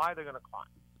going to fly; they're going to climb.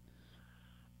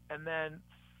 And then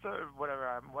third,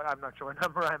 I'm not sure what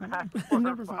number I'm at.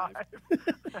 Number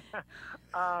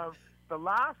 5. The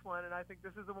last one, and I think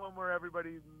this is the one where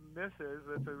everybody misses.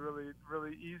 It's a really,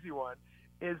 really easy one.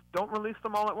 Is don't release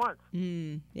them all at once.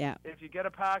 Yeah. If you get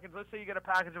a package, let's say you get a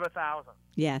package of 1,000.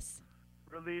 Yes.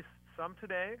 Release some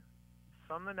today,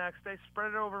 some the next day.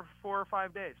 Spread it over 4 or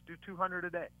 5 days. Do 200 a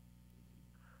day.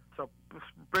 So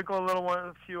sprinkle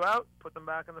a few out, put them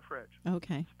back in the fridge.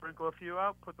 Okay. Sprinkle a few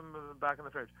out, put them back in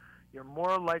the fridge. You're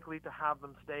more likely to have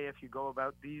them stay if you go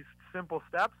about these simple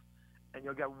steps, and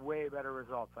you'll get way better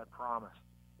results, I promise.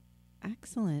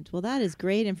 Excellent. Well, that is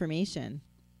great information.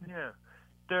 Yeah.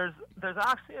 There's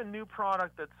actually a new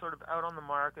product that's sort of out on the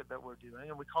market that we're doing,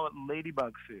 and we call it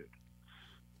ladybug food.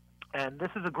 And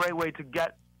this is a great way to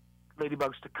get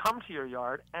ladybugs to come to your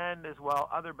yard, and as well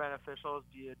other beneficials,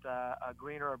 be it a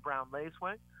green or a brown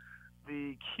lacewing.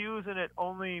 The cues in it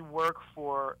only work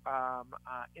for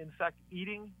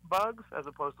insect-eating bugs as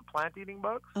opposed to plant-eating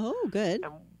bugs. Oh, good.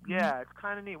 And yeah, it's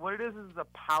kind of neat. What it is a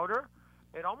powder.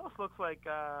 It almost looks like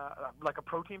a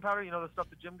protein powder. You know, the stuff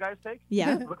the gym guys take?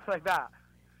 Yeah. It looks like that.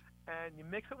 And you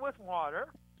mix it with water,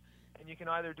 and you can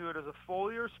either do it as a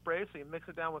foliar spray, so you mix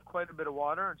it down with quite a bit of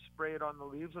water and spray it on the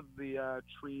leaves of the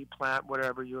tree, plant,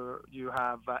 whatever you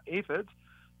have aphids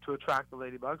to attract the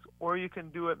ladybugs, or you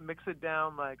can mix it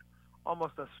down like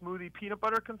almost a smoothie peanut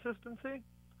butter consistency,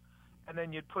 and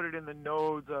then you'd put it in the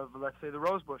nodes of, let's say, the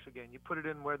rose bush again. You put it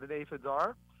in where the aphids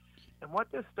are, and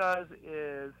what this does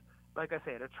is, like I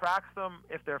say, it attracts them.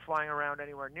 If they're flying around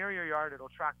anywhere near your yard, it'll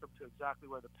attract them to exactly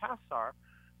where the pests are.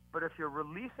 But if you're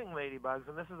releasing ladybugs,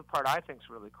 and this is the part I think is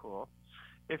really cool,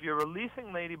 if you're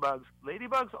releasing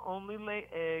ladybugs only lay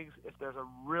eggs if there's a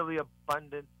really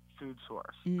abundant food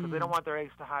source, because they don't want their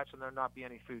eggs to hatch and there not be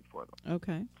any food for them.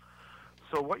 Okay.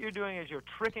 So what you're doing is you're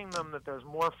tricking them that there's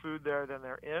more food there than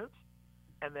there is,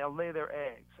 and they'll lay their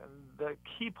eggs. And the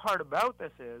key part about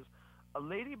this is a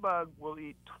ladybug will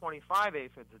eat 25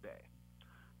 aphids a day.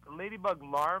 The ladybug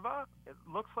larva, it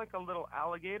looks like a little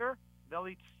alligator. They'll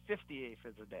eat 50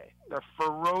 aphids a day. They're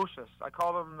ferocious. I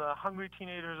call them the hungry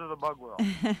teenagers of the bug world.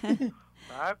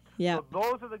 Right? Yeah. So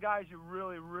those are the guys you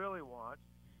really, really want.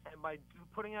 And by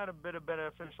putting out a bit of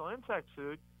beneficial insect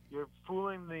food, you're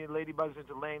fooling the ladybugs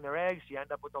into laying their eggs. You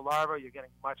end up with the larva. You're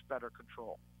getting much better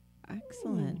control.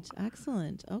 Excellent.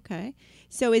 Excellent. Okay.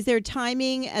 So is there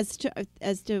timing as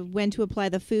to when to apply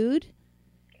the food?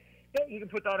 Yeah, you can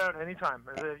put that out anytime.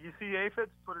 If you see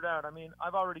aphids, put it out. I mean,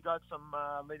 I've already got some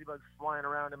ladybugs flying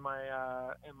around in my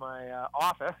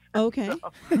office. Okay.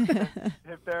 So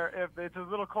if it's a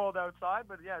little cold outside,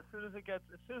 but yeah, as soon as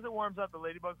it warms up, the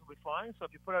ladybugs will be flying. So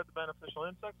if you put out the beneficial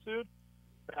insect food,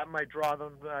 that might draw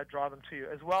them to you,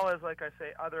 as well as, like I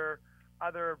say, other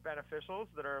beneficials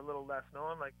that are a little less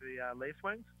known, like the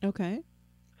lacewings. Okay.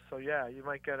 So yeah, you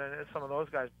might get some of those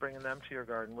guys, bringing them to your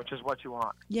garden, which is what you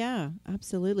want. Yeah,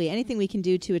 absolutely. Anything we can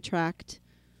do to attract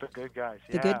the good guys.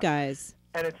 The good guys.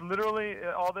 And it's literally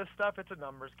all this stuff. It's a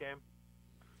numbers game.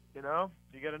 You know,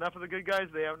 you get enough of the good guys,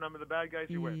 they outnumber the bad guys.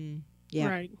 You win. Yeah.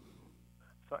 Right.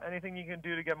 So anything you can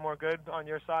do to get more good on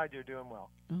your side, you're doing well.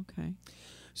 Okay.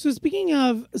 So speaking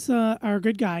of our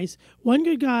good guys, one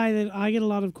good guy that I get a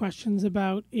lot of questions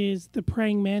about is the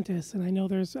praying mantis, and I know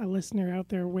there's a listener out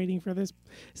there waiting for this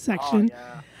section. Oh,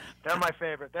 yeah. They're my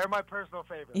favorite. They're my personal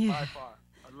favorite by far.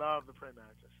 I love the praying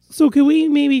mantis. So can we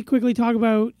maybe quickly talk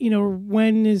about,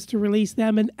 when is to release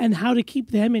them and how to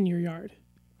keep them in your yard?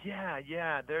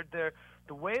 Yeah. They're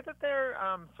the way that they're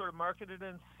sort of marketed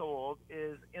and sold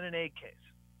is in an egg case.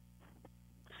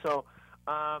 So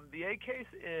the egg case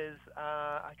is,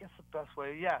 I guess the best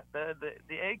way,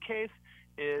 the egg case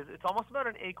is, it's almost about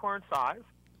an acorn size.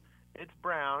 It's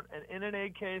brown, and in an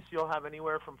egg case, you'll have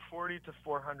anywhere from 40 to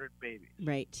 400 babies.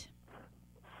 Right.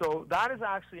 So that is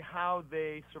actually how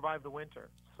they survive the winter.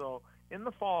 So in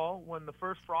the fall, when the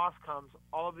first frost comes,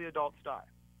 all of the adults die.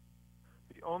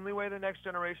 The only way the next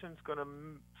generation is going to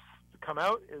come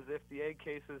out is if the egg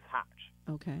cases hatch.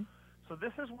 Okay. So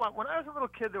this is what, when I was a little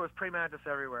kid, there was praying mantis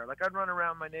everywhere. Like, I'd run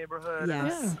around my neighborhood and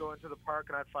I'd go into the park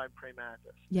and I'd find praying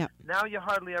mantis. Yep. Now you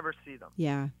hardly ever see them.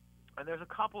 Yeah. And there's a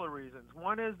couple of reasons.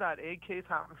 One is that egg case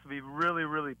happens to be really,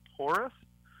 really porous,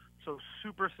 so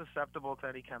super susceptible to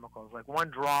any chemicals. Like one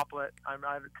droplet, I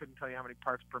couldn't tell you how many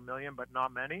parts per million, but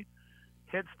not many,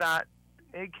 hits that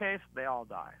egg case, they all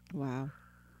die. Wow.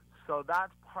 So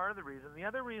that's part of the reason. The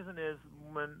other reason is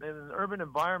when in urban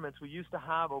environments, we used to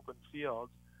have open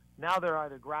fields. Now they're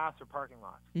either grass or parking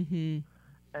lots. Mm-hmm.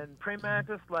 And praying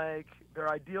mantis, like, their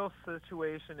ideal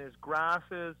situation is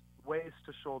grasses, waist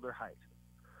to shoulder height.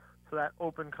 So that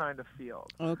open kind of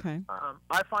field. Okay.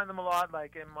 I find them a lot,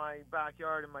 like in my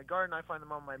backyard, in my garden, I find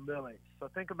them on my lilies. So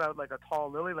think about like a tall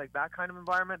lily, like that kind of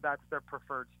environment, that's their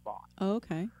preferred spot.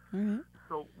 Okay. All right.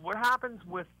 So what happens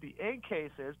with the egg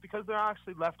case is, because they're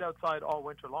actually left outside all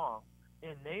winter long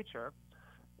in nature,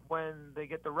 when they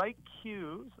get the right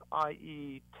cues,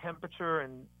 i.e. temperature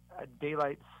and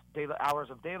daylight hours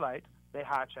of daylight, they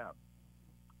hatch out.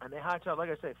 And they hatch out,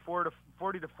 like I say, 40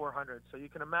 to 400. So you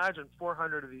can imagine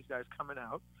 400 of these guys coming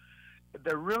out.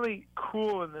 They're really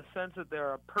cool in the sense that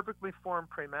they're a perfectly formed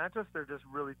praying mantis. They're just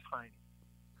really tiny.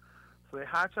 So they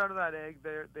hatch out of that egg.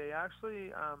 They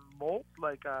actually molt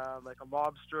like a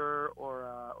lobster or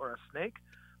a snake.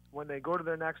 When they go to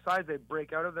their next size, they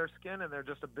break out of their skin, and they're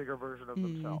just a bigger version of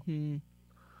themselves.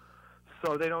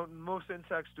 So they don't. Most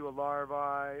insects do a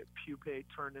larvae, pupate,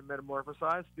 turn, and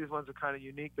metamorphosize. These ones are kind of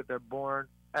unique that they're born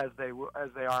as they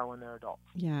are when they're adults.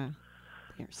 Yeah.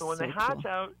 So when they hatch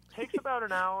out, it takes about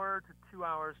an hour to 2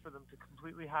 hours for them to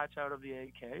completely hatch out of the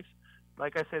egg case.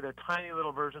 Like I say, they're tiny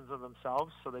little versions of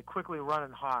themselves, so they quickly run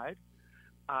and hide.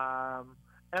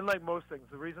 And like most things,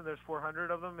 the reason there's 400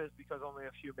 of them is because only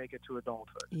a few make it to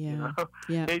adulthood. Yeah. You know?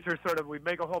 Yeah. Nature sort of, we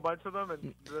make a whole bunch of them,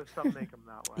 and some make them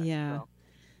that way. Yeah.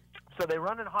 So they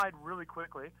run and hide really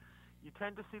quickly. You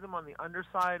tend to see them on the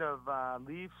underside of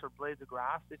leaves or blades of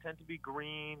grass. They tend to be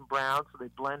green, brown, so they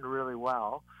blend really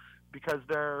well because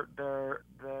the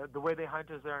way they hunt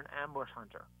is they're an ambush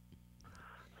hunter.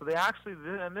 So they actually,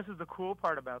 and this is the cool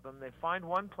part about them, they find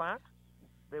one plant,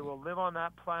 they will live on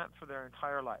that plant for their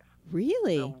entire life.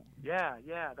 Really? So, yeah,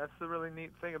 that's the really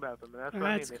neat thing about them. And that's what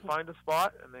I mean. They cool. find a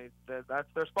spot, and that's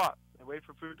their spot. They wait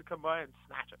for food to come by and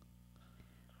snatch it.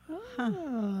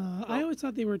 I always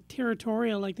thought they were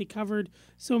territorial, like they covered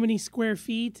so many square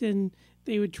feet and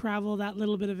they would travel that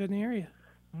little bit of an area.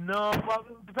 No, well,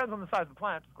 it depends on the size of the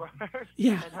plant, of course,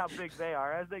 yeah, and how big they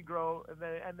are. As they grow, and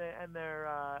their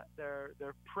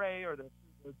prey or their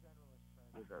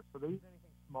generalist predators, so they eat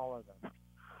anything smaller than them.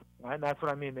 Right, and that's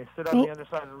what I mean. They sit on the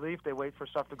underside of the leaf, they wait for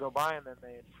stuff to go by, and then they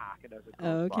attack it as it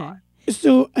goes by.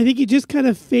 So I think you just kind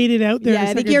of faded out there. Yeah,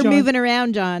 I think you're moving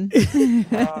around, John. Oh,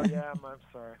 yeah, I'm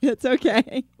sorry. It's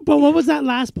okay. But what was that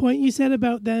last point you said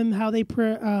about them, how they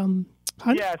hunt?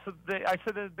 Yeah, so I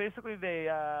said that basically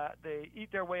they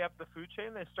eat their way up the food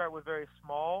chain. They start with very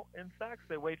small insects.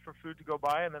 They wait for food to go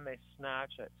by, and then they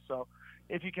snatch it. So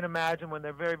if you can imagine, when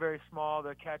they're very, very small,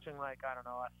 they're catching, like, I don't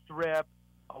know, a thrip,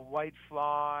 a white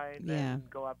fly, then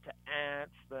go up to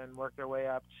ants, then work their way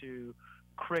up to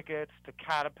crickets, to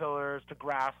caterpillars, to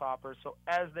grasshoppers. So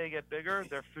as they get bigger,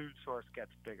 their food source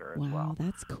gets bigger as well. Wow,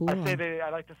 that's cool. I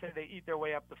like to say they eat their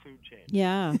way up the food chain.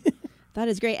 Yeah, that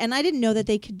is great. And I didn't know that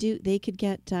they could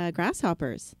get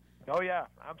grasshoppers. Oh yeah,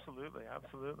 absolutely.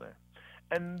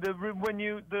 And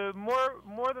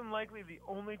more than likely the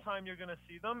only time you're going to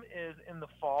see them is in the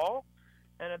fall.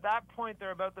 And at that point, they're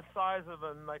about the size of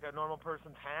a normal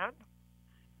person's hand.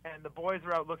 And the boys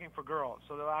are out looking for girls.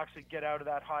 So they'll actually get out of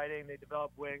that hiding. They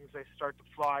develop wings. They start to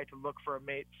fly to look for a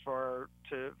mate to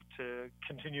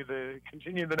continue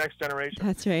the next generation.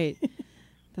 That's right.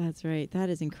 That's right. That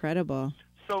is incredible.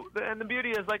 So, and the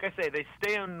beauty is, like I say, they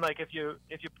stay in, like, if you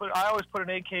put, I always put an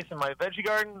egg case in my veggie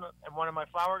garden and one in my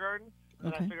flower garden.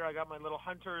 And Okay. I figure I got my little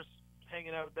hunters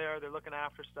hanging out there. They're looking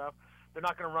after stuff. They're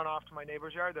not going to run off to my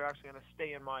neighbor's yard. They're actually going to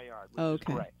stay in my yard, which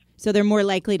Okay. is great. So they're more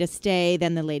likely to stay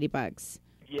than the ladybugs.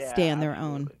 Yeah, Stay on their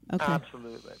own. Okay.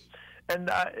 Absolutely.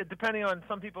 And depending on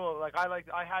some people, like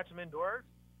I hatch them indoors,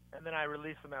 and then I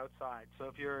release them outside. So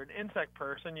if you're an insect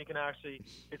person, you can actually,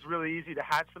 it's really easy to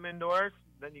hatch them indoors.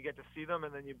 Then you get to see them,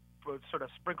 and then you sort of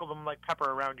sprinkle them like pepper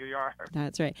around your yard.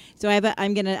 That's right. So I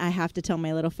have to tell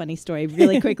my little funny story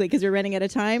really quickly because we're running out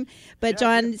of time. But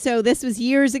John, so this was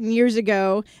years and years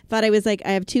ago. Thought I was like,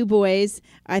 I have 2 boys.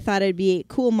 I thought I'd be a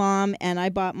cool mom, and I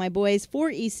bought my boys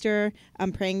for Easter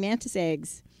praying mantis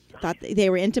eggs. Thought they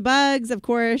were into bugs, of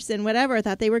course, and whatever. I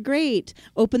thought they were great.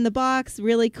 Opened the box,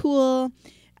 really cool.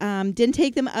 Didn't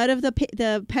take them out of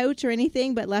the pouch or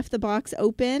anything, but left the box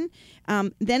open.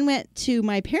 Then went to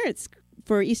my parents'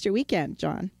 for Easter weekend,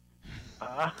 John.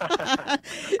 I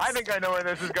think I know where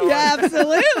this is going. Yeah,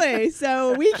 absolutely.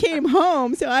 So we came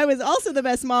home. So I was also the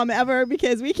best mom ever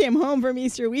because we came home from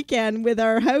Easter weekend with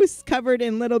our house covered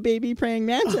in little baby praying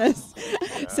mantis.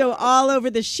 So all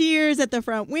over the shears at the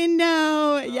front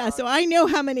window. Yeah, so I know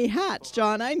how many hatch,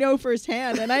 John. I know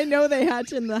firsthand, and I know they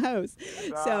hatch in the house.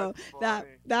 So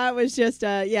that was just,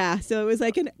 yeah. So it was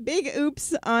like a big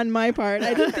oops on my part.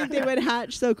 I didn't think they would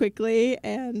hatch so quickly.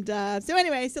 And so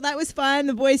anyway, so that was fun.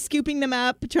 The boys scooping them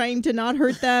up, trying to not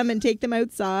hurt them and take them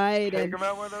outside. Take them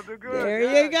out where they'll do good.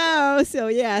 There you go. So,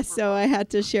 yeah, so I had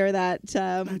to share that.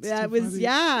 That was, funny.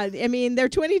 yeah. I mean, they're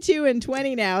 22 and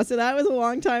 20 now, so that was a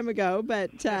long time ago.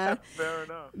 But, Fair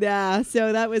enough. yeah,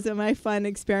 so that was my fun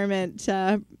experiment.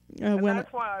 And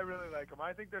that's why I really like them.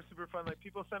 I think they're super fun. Like,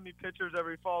 people send me pictures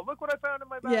every fall. Look what I found in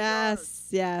my backyard.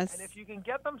 Yes. And if you can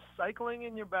get them cycling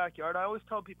in your backyard, I always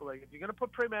tell people, like, if you're going to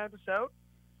put praying mantis out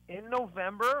in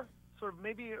November, sort of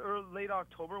maybe late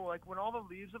October, like when all the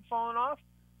leaves have fallen off,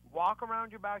 walk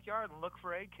around your backyard and look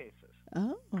for egg cases.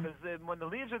 Oh. Because then when the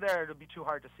leaves are there, it'll be too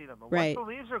hard to see them. But Right. once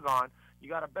the leaves are gone, you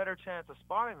got a better chance of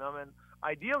spotting them. And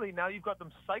ideally, now you've got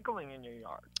them cycling in your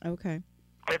yard. Okay.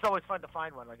 It's always fun to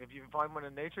find one. Like if you find one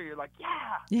in nature, you're like, yeah.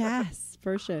 Yes,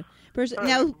 for sure. Sort of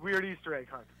Now, a weird Easter egg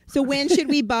hunt. so when should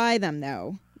we buy them,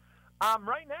 though?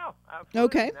 Right now. Absolutely.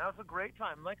 Okay. Now's a great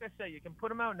time. Like I say, you can put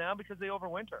them out now because they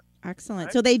overwinter. Excellent.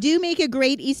 Right. So they do make a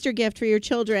great Easter gift for your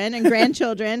children and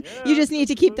grandchildren. Yeah, You just need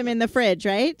to keep them in the fridge,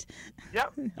 right?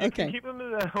 Yep. You Okay. can keep them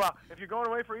in the, well, if you're going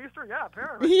away for Easter, yeah,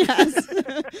 apparently. Yes.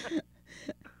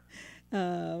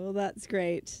 Well, that's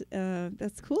great.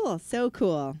 That's cool. So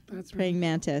cool. That's Praying really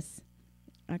mantis.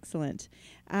 Excellent.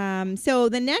 So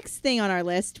the next thing on our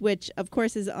list, which of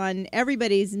course is on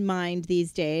everybody's mind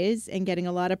these days and getting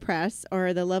a lot of press,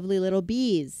 are the lovely little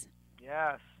bees.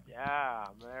 Yes, yeah.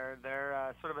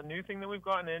 They're sort of a new thing that we've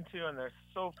gotten into, and they're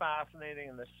so fascinating,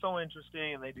 and they're so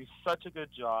interesting, and they do such a good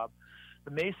job.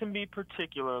 The mason bee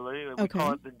particularly, we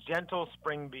call it the gentle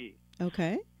spring bee.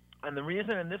 Okay. And the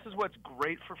reason, and this is what's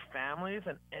great for families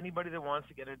and anybody that wants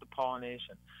to get into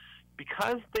pollination,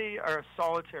 because they are a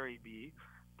solitary bee,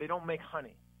 they don't make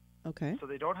honey. Okay. So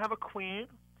they don't have a queen,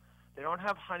 they don't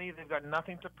have honey, they've got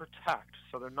nothing to protect,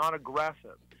 so they're not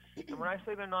aggressive. And when I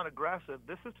say they're not aggressive,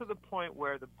 this is to the point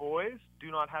where the boys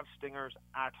do not have stingers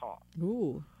at all.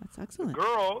 Ooh, that's excellent.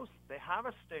 Girls, they have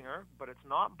a stinger, but it's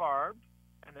not barbed,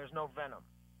 and there's no venom.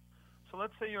 So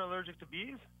let's say you're allergic to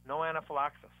bees, no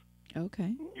anaphylaxis.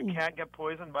 Okay. You can't get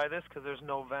poisoned by this because there's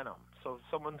no venom. So if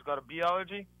someone's got a bee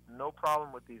allergy, no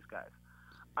problem with these guys.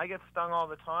 I get stung all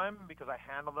the time because I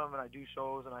handle them and I do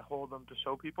shows and I hold them to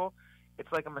show people.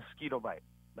 It's like a mosquito bite.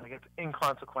 Like it's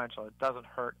inconsequential. It doesn't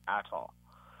hurt at all.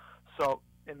 So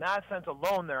in that sense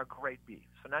alone, they're a great bee.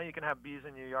 So now you can have bees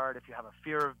in your yard if you have a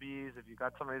fear of bees, if you've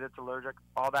got somebody that's allergic,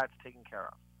 all that's taken care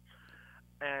of.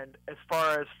 And as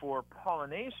far as for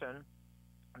pollination,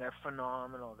 they're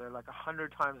phenomenal. They're like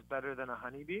 100 times better than a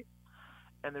honeybee.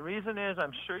 And the reason is,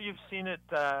 I'm sure you've seen it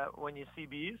when you see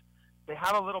bees. They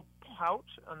have a little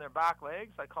pouch on their back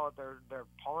legs. I call it their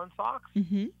pollen socks.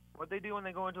 Mm-hmm. What they do when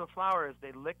they go into a flower is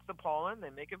they lick the pollen, they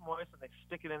make it moist, and they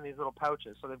stick it in these little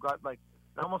pouches. So they've got like,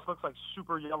 it almost looks like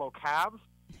super yellow calves.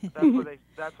 That's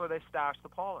where they stash the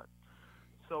pollen.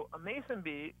 So a mason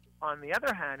bee, on the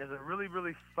other hand, is a really,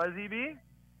 really fuzzy bee,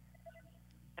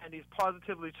 and he's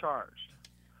positively charged.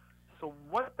 So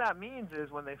what that means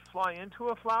is when they fly into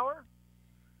a flower,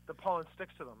 the pollen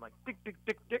sticks to them like tick, tick,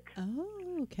 tick, tick.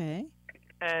 Oh, okay.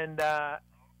 And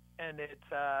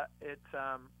it's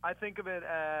I think of it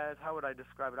as, how would I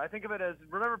describe it? I think of it as,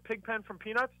 remember Pigpen from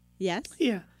Peanuts? Yes.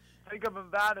 Yeah. Think of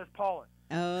that as pollen.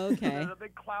 Okay. There's a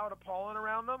big cloud of pollen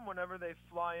around them. Whenever they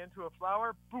fly into a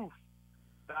flower, poof,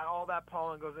 all that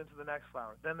pollen goes into the next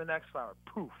flower. Then the next flower,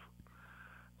 poof.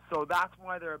 So that's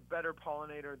why they're a better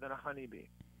pollinator than a honeybee.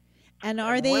 And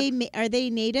are they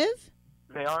native?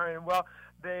 They are, and well,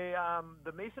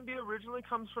 the mason bee originally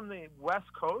comes from the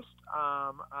West Coast,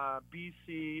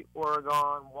 BC,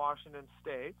 Oregon, Washington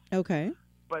states. Okay.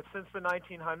 But since the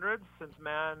 1900s, since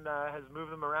man has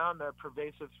moved them around, they're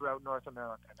pervasive throughout North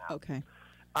America now. Okay.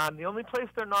 The only place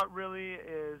they're not really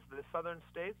is the southern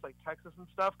states, like Texas and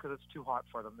stuff, because it's too hot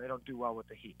for them. They don't do well with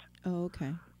the heat. Oh,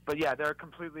 okay. But yeah, they're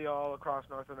completely all across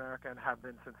North America and have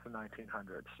been since the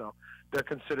 1900s. So they're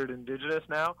considered indigenous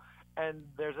now. And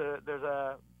there's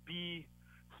a bee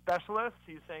specialist.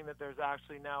 He's saying that there's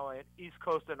actually now an East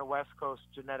Coast and a West Coast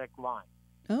genetic line.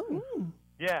 Oh.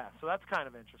 Yeah, so that's kind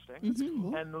of interesting. That's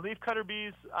cool. And the leafcutter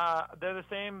bees, they're the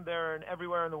same. They're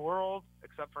everywhere in the world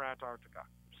except for Antarctica.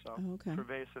 So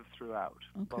pervasive throughout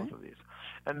both of these.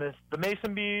 And the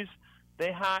mason bees,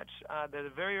 they hatch. They're the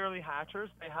very early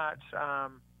hatchers. They hatch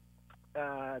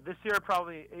this year,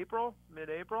 probably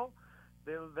mid-April.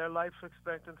 Their life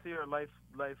expectancy or life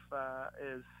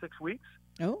is 6 weeks.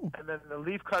 Oh. And then the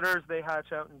leaf cutters, they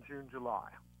hatch out in June,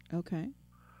 July. Okay.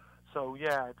 So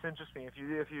yeah, it's interesting. If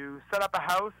you set up a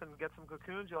house and get some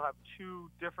cocoons, you'll have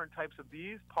 2 different types of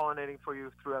bees pollinating for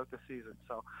you throughout the season.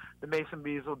 So the mason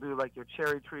bees will do like your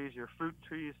cherry trees, your fruit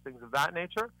trees, things of that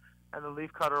nature, and the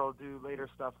leaf cutter will do later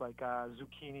stuff like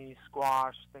zucchini,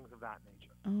 squash, things of that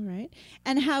nature. All right.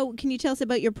 And how can you tell us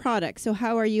about your products? So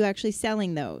how are you actually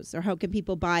selling those, or how can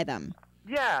people buy them?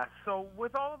 Yeah, so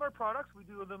with all of our products, we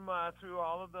do them through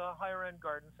all of the higher-end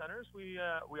garden centers. We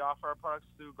offer our products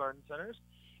through garden centers.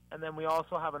 And then we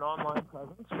also have an online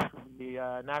presence, which would be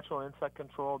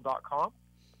naturalinsectcontrol.com.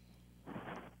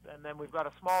 And then we've got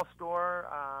a small store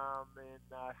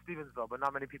in Stevensville, but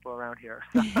not many people around here.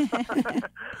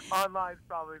 Online's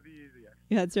probably the easiest.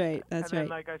 That's right. And then,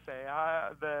 like I say,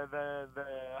 the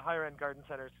higher-end garden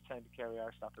centers tend to carry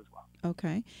our stuff as well.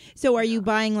 Okay. So are you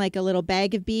buying like a little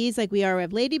bag of bees like we are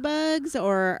with ladybugs,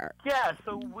 or? Yeah,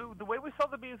 so the way we sell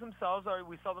the bees themselves are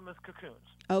we sell them as cocoons.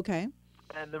 Okay.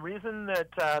 And the reason that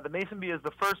the mason bee is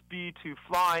the first bee to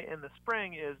fly in the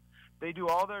spring is they do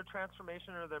all their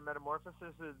transformation or their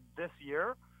metamorphosis this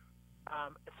year,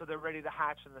 so they're ready to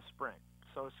hatch in the spring.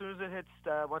 So as soon as it hits,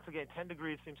 once again, 10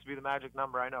 degrees seems to be the magic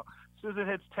number, I know. As soon as it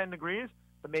hits 10 degrees,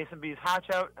 the mason bees hatch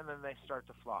out, and then they start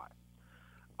to fly.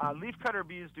 Leafcutter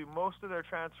bees do most of their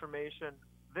transformation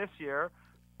this year,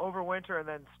 over winter, and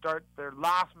then start their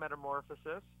last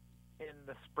metamorphosis in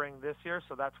the spring this year,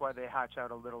 so that's why they hatch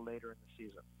out a little later in the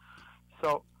season.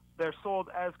 So they're sold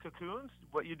as cocoons.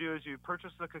 What you do is you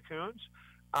purchase the cocoons.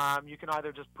 You can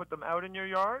either just put them out in your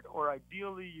yard, or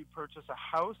ideally you purchase a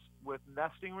house with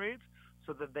nesting reeds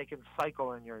so that they can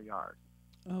cycle in your yard.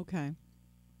 Okay.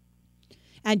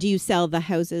 And do you sell the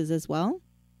houses as well?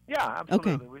 Yeah,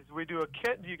 absolutely. Okay. We do a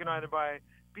kit. You can either buy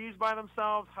bees by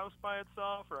themselves, house by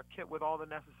itself, or a kit with all the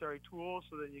necessary tools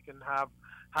so that you can have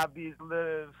bees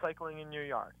live cycling in your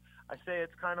yard. I say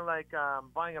it's kind of like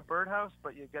buying a birdhouse,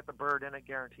 but you get the bird in it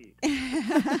guaranteed.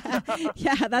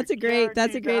 Yeah, that's a great.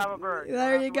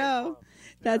 There you go.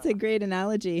 That's a great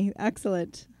analogy.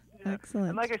 Excellent. Yeah. Excellent.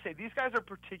 And like I say, these guys are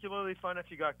particularly fun if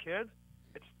you got kids.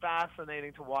 It's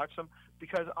fascinating to watch them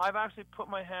because I've actually put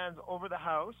my hands over the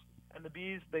house, and the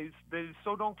bees, they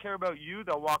so don't care about you.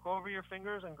 They'll walk over your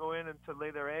fingers and go in and to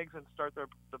lay their eggs and start the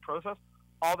process.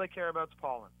 All they care about is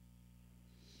pollen.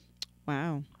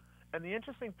 Wow. And the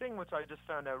interesting thing, which I just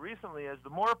found out recently, is the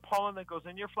more pollen that goes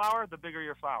in your flower, the bigger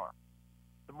your flower.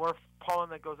 The more pollen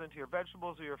that goes into your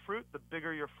vegetables or your fruit, the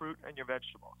bigger your fruit and your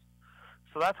vegetables.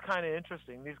 So that's kind of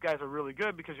interesting. These guys are really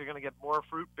good because you're going to get more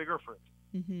fruit, bigger fruit.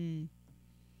 Mm-hmm.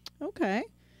 Okay.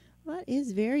 Well, that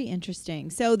is very interesting.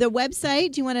 So the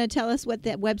website, do you want to tell us what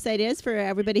that website is for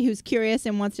everybody who's curious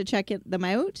and wants to check them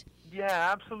out?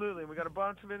 Yeah, absolutely. We got a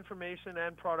bunch of information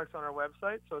and products on our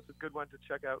website, so it's a good one to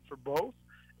check out for both.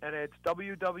 And it's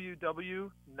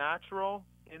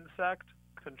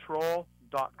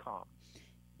www.naturalinsectcontrol.com.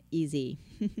 Easy.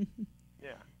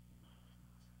 Yeah.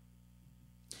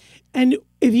 And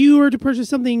if you were to purchase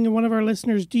something, one of our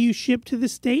listeners, do you ship to the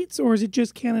States, or is it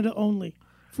just Canada only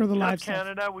for the live stuff?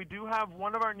 Canada. We do have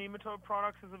one of our nematode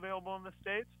products is available in the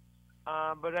States.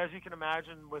 But as you can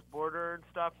imagine, with border and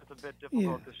stuff, it's a bit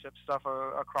difficult to ship stuff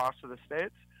across to the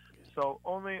States. So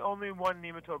only one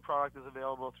nematode product is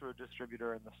available through a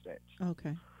distributor in the States.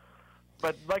 Okay.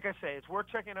 But like I say, it's worth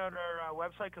checking out our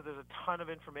website because there's a ton of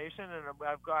information, and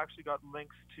I've actually got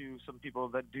links to some people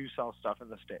that do sell stuff in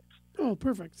the States. Oh,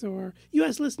 perfect. So our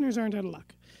U.S. listeners aren't out of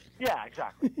luck. Yeah,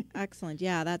 exactly. Excellent.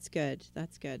 Yeah, that's good.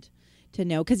 That's good to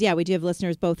know because, we do have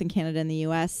listeners both in Canada and the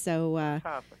U.S., so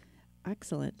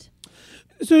excellent.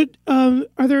 So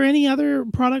are there any other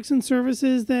products and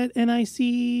services that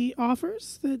N.I.C.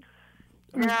 offers that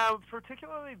Yeah,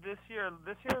 particularly this year.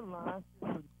 This year and last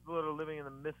year, people that are living in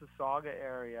the Mississauga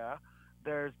area,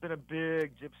 there's been a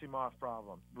big gypsy moth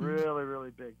problem. Really,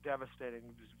 really big, devastating.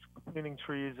 Just cleaning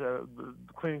trees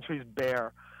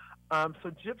bare.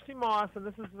 So gypsy moths, and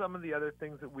this is some of the other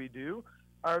things that we do.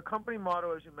 Our company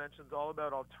motto, as you mentioned, is all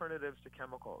about alternatives to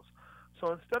chemicals.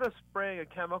 So instead of spraying a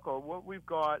chemical, what we've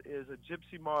got is a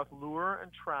gypsy moth lure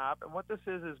and trap, and what this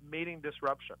is mating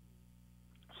disruption.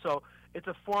 So it's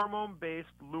a pheromone-based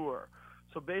lure.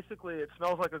 So basically, it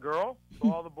smells like a girl,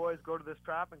 so all the boys go to this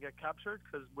trap and get captured,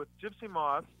 because with gypsy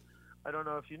moths, I don't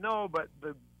know if you know, but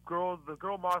the girl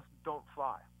moths don't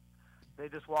fly. They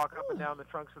just walk up and down the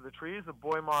trunks of the trees. The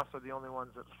boy moths are the only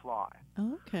ones that fly.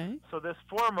 Okay. So this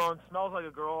pheromone smells like a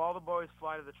girl. All the boys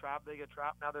fly to the trap. They get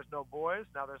trapped. Now there's no boys.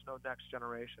 Now there's no next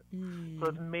generation. So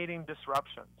it's mating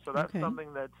disruption. So that's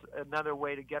something that's another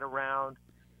way to get around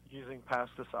using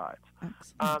pesticides.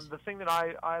 The thing that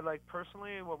I like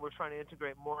personally, what we're trying to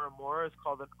integrate more and more, is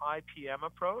called an IPM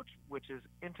approach, which is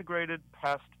integrated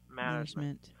pest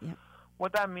management. Yep.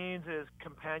 What that means is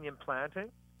companion planting.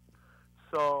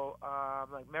 So,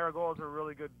 like marigolds are a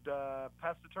really good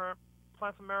pest deterrent.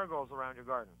 Plant some marigolds around your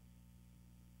garden.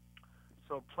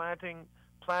 So planting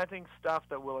stuff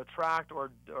that will attract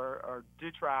or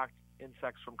detract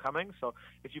insects from coming. So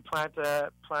if you set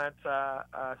up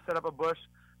a bush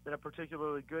that a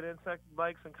particularly good insect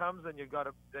likes and comes, then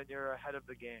you're ahead of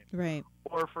the game. Right.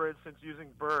 Or for instance, using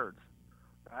birds.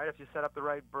 Right? If you set up the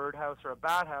right bird house or a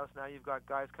bat house, now you've got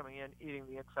guys coming in eating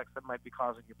the insects that might be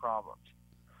causing you problems.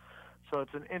 So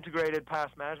it's an integrated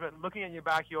pest management, looking at your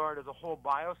backyard as a whole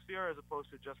biosphere as opposed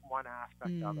to just one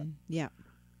aspect of it. Yeah.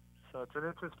 So it's an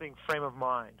interesting frame of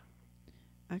mind.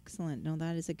 Excellent. No,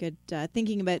 that is a good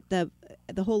thinking about the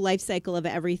whole life cycle of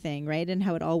everything, right, and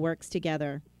how it all works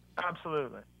together.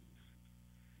 Absolutely.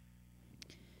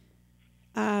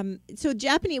 So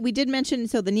Japanese, we did mention,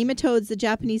 so the nematodes, the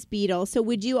Japanese beetle. So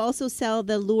would you also sell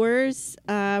the lures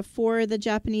for the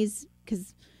Japanese?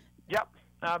 Yep.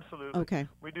 Absolutely. Okay.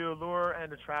 We do a lure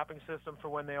and a trapping system for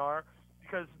when they are,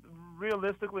 because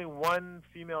realistically, one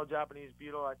female Japanese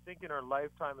beetle, I think in her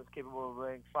lifetime, is capable of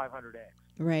laying 500 eggs.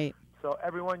 Right. So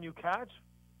every one you catch,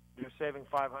 you're saving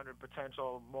 500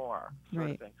 potential more sort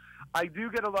of thing. I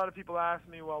do get a lot of people asking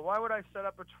me, well, why would I set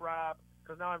up a trap?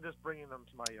 Because now I'm just bringing them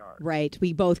to my yard. Right.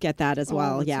 We both get that as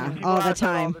well. All the time. All the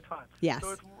time. Yes.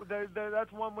 So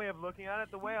that's one way of looking at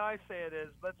it. The way I say it is,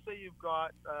 let's say you've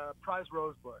got a prize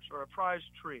rose bush or a prize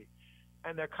tree,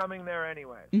 and they're coming there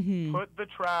anyway. Put the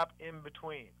trap in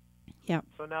between. Yeah.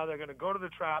 So now they're going to go to the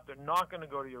trap. They're not going to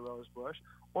go to your rose bush.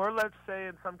 Or let's say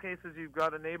in some cases you've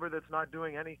got a neighbor that's not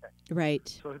doing anything. Right.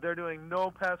 So they're doing no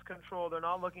pest control. They're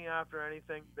not looking after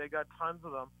anything. They got tons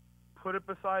of them. Put it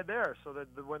beside there so that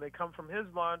when they come from his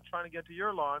lawn trying to get to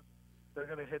your lawn, they're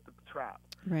going to hit the trap.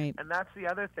 Right. And that's the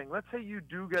other thing. Let's say you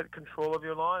do get control of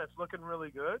your lawn. It's looking really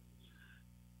good.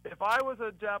 If I was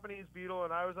a Japanese beetle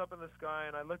and I was up in the sky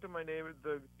and I looked at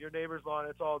your neighbor's lawn,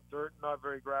 it's all dirt, not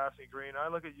very grassy green. I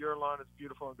look at your lawn, it's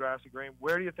beautiful and grassy green.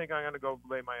 Where do you think I'm going to go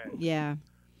lay my eggs? Yeah.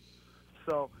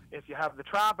 So if you have the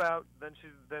trap out, then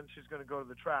she's going to go to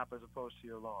the trap as opposed to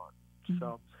your lawn.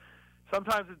 So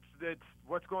sometimes it's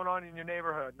what's going on in your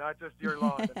neighborhood, not just your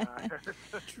lawn that matters.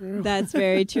 True. That's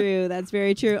very true. That's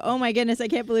very true. Oh my goodness, I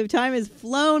can't believe time has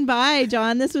flown by,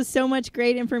 John. This was so much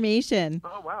great information.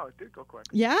 Oh wow, it did go quick.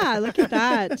 Yeah, look at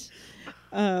that.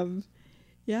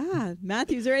 Yeah,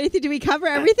 Matthew, is there anything? Do we cover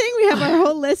everything? We have our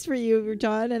whole list for you,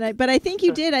 John. But I think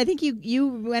you did. I think you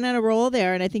went on a roll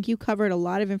there, and I think you covered a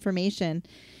lot of information.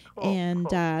 Cool.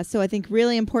 So I think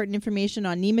really important information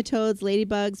on nematodes,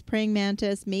 ladybugs, praying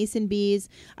mantis, mason bees.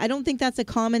 I don't think that's a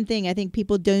common thing. I think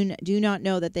people do not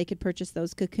know that they could purchase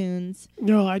those cocoons.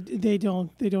 No, they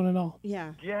don't. They don't at all.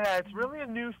 Yeah. Yeah, it's really a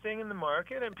new thing in the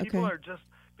market, and people are just,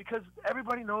 because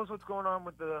everybody knows what's going on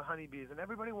with the honeybees, and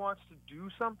everybody wants to do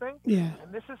something. Yeah.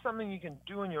 And this is something you can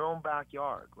do in your own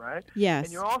backyard, right? Yes.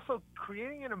 And you're also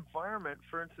creating an environment.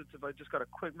 For instance, if I just got a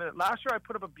quick minute, last year I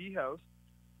put up a bee house,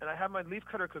 and I had my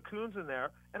leafcutter cocoons in there,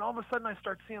 and all of a sudden I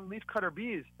start seeing leafcutter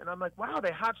bees, and I'm like, wow,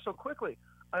 they hatch so quickly.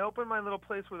 I opened my little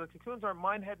place where the cocoons are,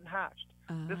 mine hadn't hatched.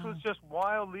 This was just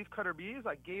wild leafcutter bees.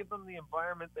 I gave them the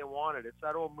environment they wanted. It's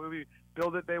that old movie,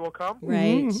 Build It, They Will Come.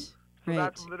 Right. So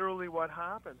that's literally what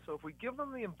happened. So if we give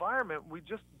them the environment, we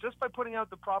just by putting out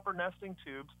the proper nesting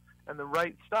tubes and the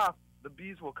right stuff, the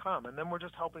bees will come, and then we're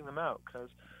just helping them out, because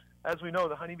as we know,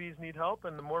 the honeybees need help,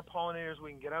 and the more pollinators we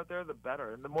can get out there, the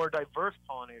better. And the more diverse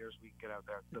pollinators we can get out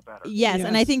there, the better. Yes,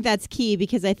 and I think that's key,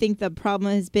 because I think the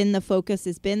problem has been, the focus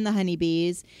has been the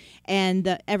honeybees,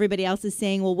 and everybody else is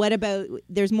saying, well, what about,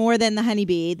 there's more than the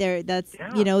honeybee.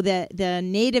 The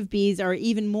native bees are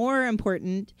even more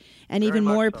important and Very even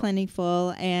much more so.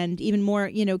 plentiful and even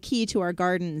more, key to our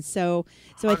gardens. So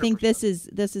I think 100%.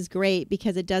 this is great,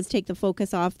 because it does take the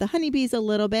focus off the honeybees a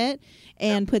little bit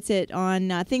and puts it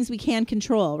on things we can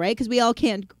control, right? Because we all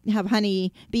can't have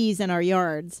honeybees in our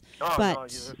yards. Oh, but, no,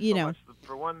 there's so much.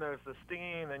 For one, there's the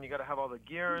stinging, then you got to have all the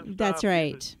gear and stuff. That's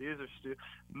right. These are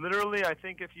literally, I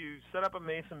think if you set up a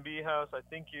mason bee house, I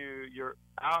think your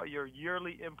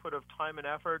yearly input of time and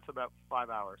effort is about 5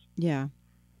 hours. Yeah.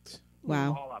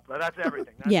 Wow. All up. But that's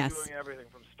everything. That's Yes. doing everything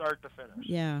from start to finish.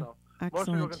 Yeah. So Excellent.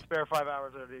 most people can spare 5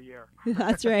 hours out of the year.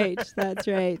 That's right. That's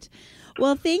right.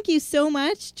 Well, thank you so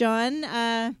much,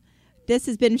 John. This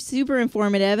has been super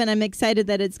informative, and I'm excited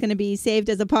that it's going to be saved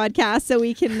as a podcast, so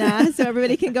we can, so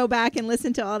everybody can go back and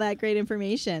listen to all that great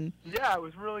information. Yeah, it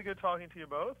was really good talking to you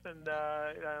both, and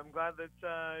I'm glad that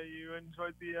you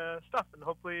enjoyed the stuff, and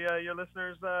hopefully your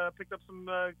listeners picked up some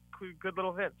good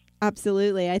little hints.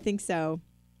 Absolutely, I think so.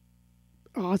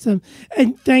 Awesome.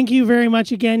 And thank you very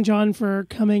much again, John, for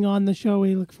coming on the show.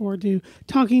 We look forward to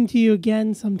talking to you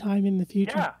again sometime in the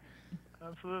future. Yeah,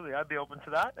 absolutely. I'd be open to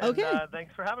that. And, Okay.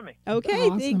 Thanks for having me. Okay,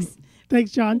 Awesome. thanks.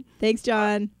 Thanks, John. Thanks,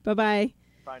 John. Bye-bye.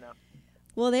 Bye now.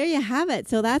 Well, there you have it.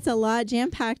 So that's a lot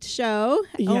jam-packed show.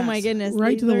 Oh my Yes, goodness,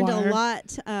 right we to the learned wire. a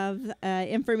lot of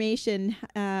information,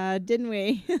 didn't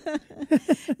we?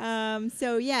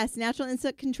 So yes, natural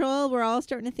insect control. We're all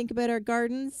starting to think about our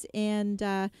gardens, and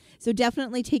so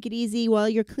definitely take it easy while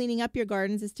you're cleaning up your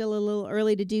gardens. It's still a little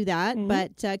early to do that,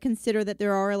 but consider that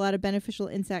there are a lot of beneficial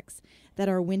insects that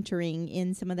are wintering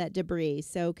in some of that debris.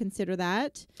 So consider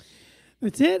that.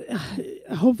 That's it.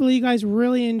 Hopefully you guys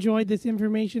really enjoyed this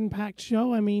information-packed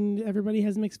show. I mean, everybody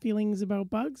has mixed feelings about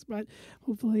bugs, but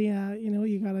hopefully,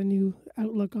 you got a new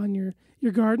outlook on your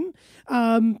garden.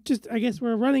 I guess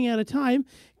we're running out of time.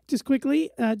 Just quickly,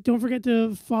 don't forget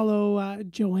to follow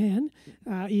Joanne.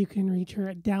 You can reach her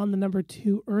at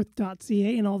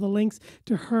down2earth.ca and all the links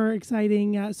to her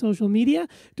exciting social media.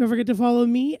 Don't forget to follow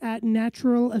me at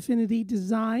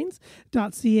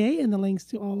naturalaffinitydesigns.ca and the links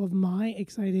to all of my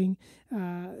exciting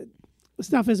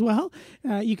stuff as well.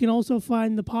 You can also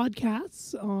find the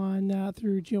podcasts on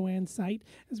through Joanne's site,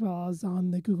 as well as on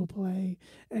the Google Play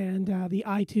and the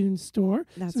iTunes store.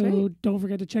 That's so right. don't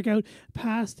forget to check out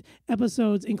past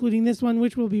episodes, including this one,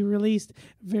 which will be released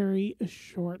very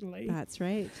shortly. That's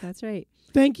right. That's right.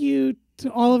 Thank you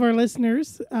to all of our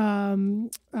listeners, Madden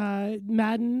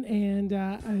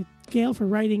and Gail, for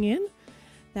writing in.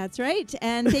 That's right.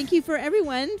 And thank you for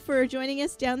everyone for joining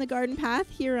us down the garden path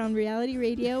here on Reality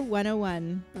Radio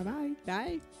 101. Bye-bye.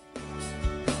 Bye.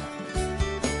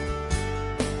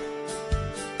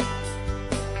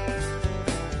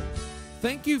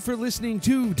 Thank you for listening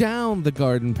to Down the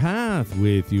Garden Path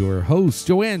with your hosts,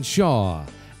 Joanne Shaw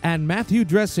and Matthew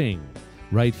Dressing,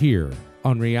 right here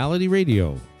on Reality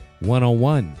Radio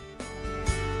 101.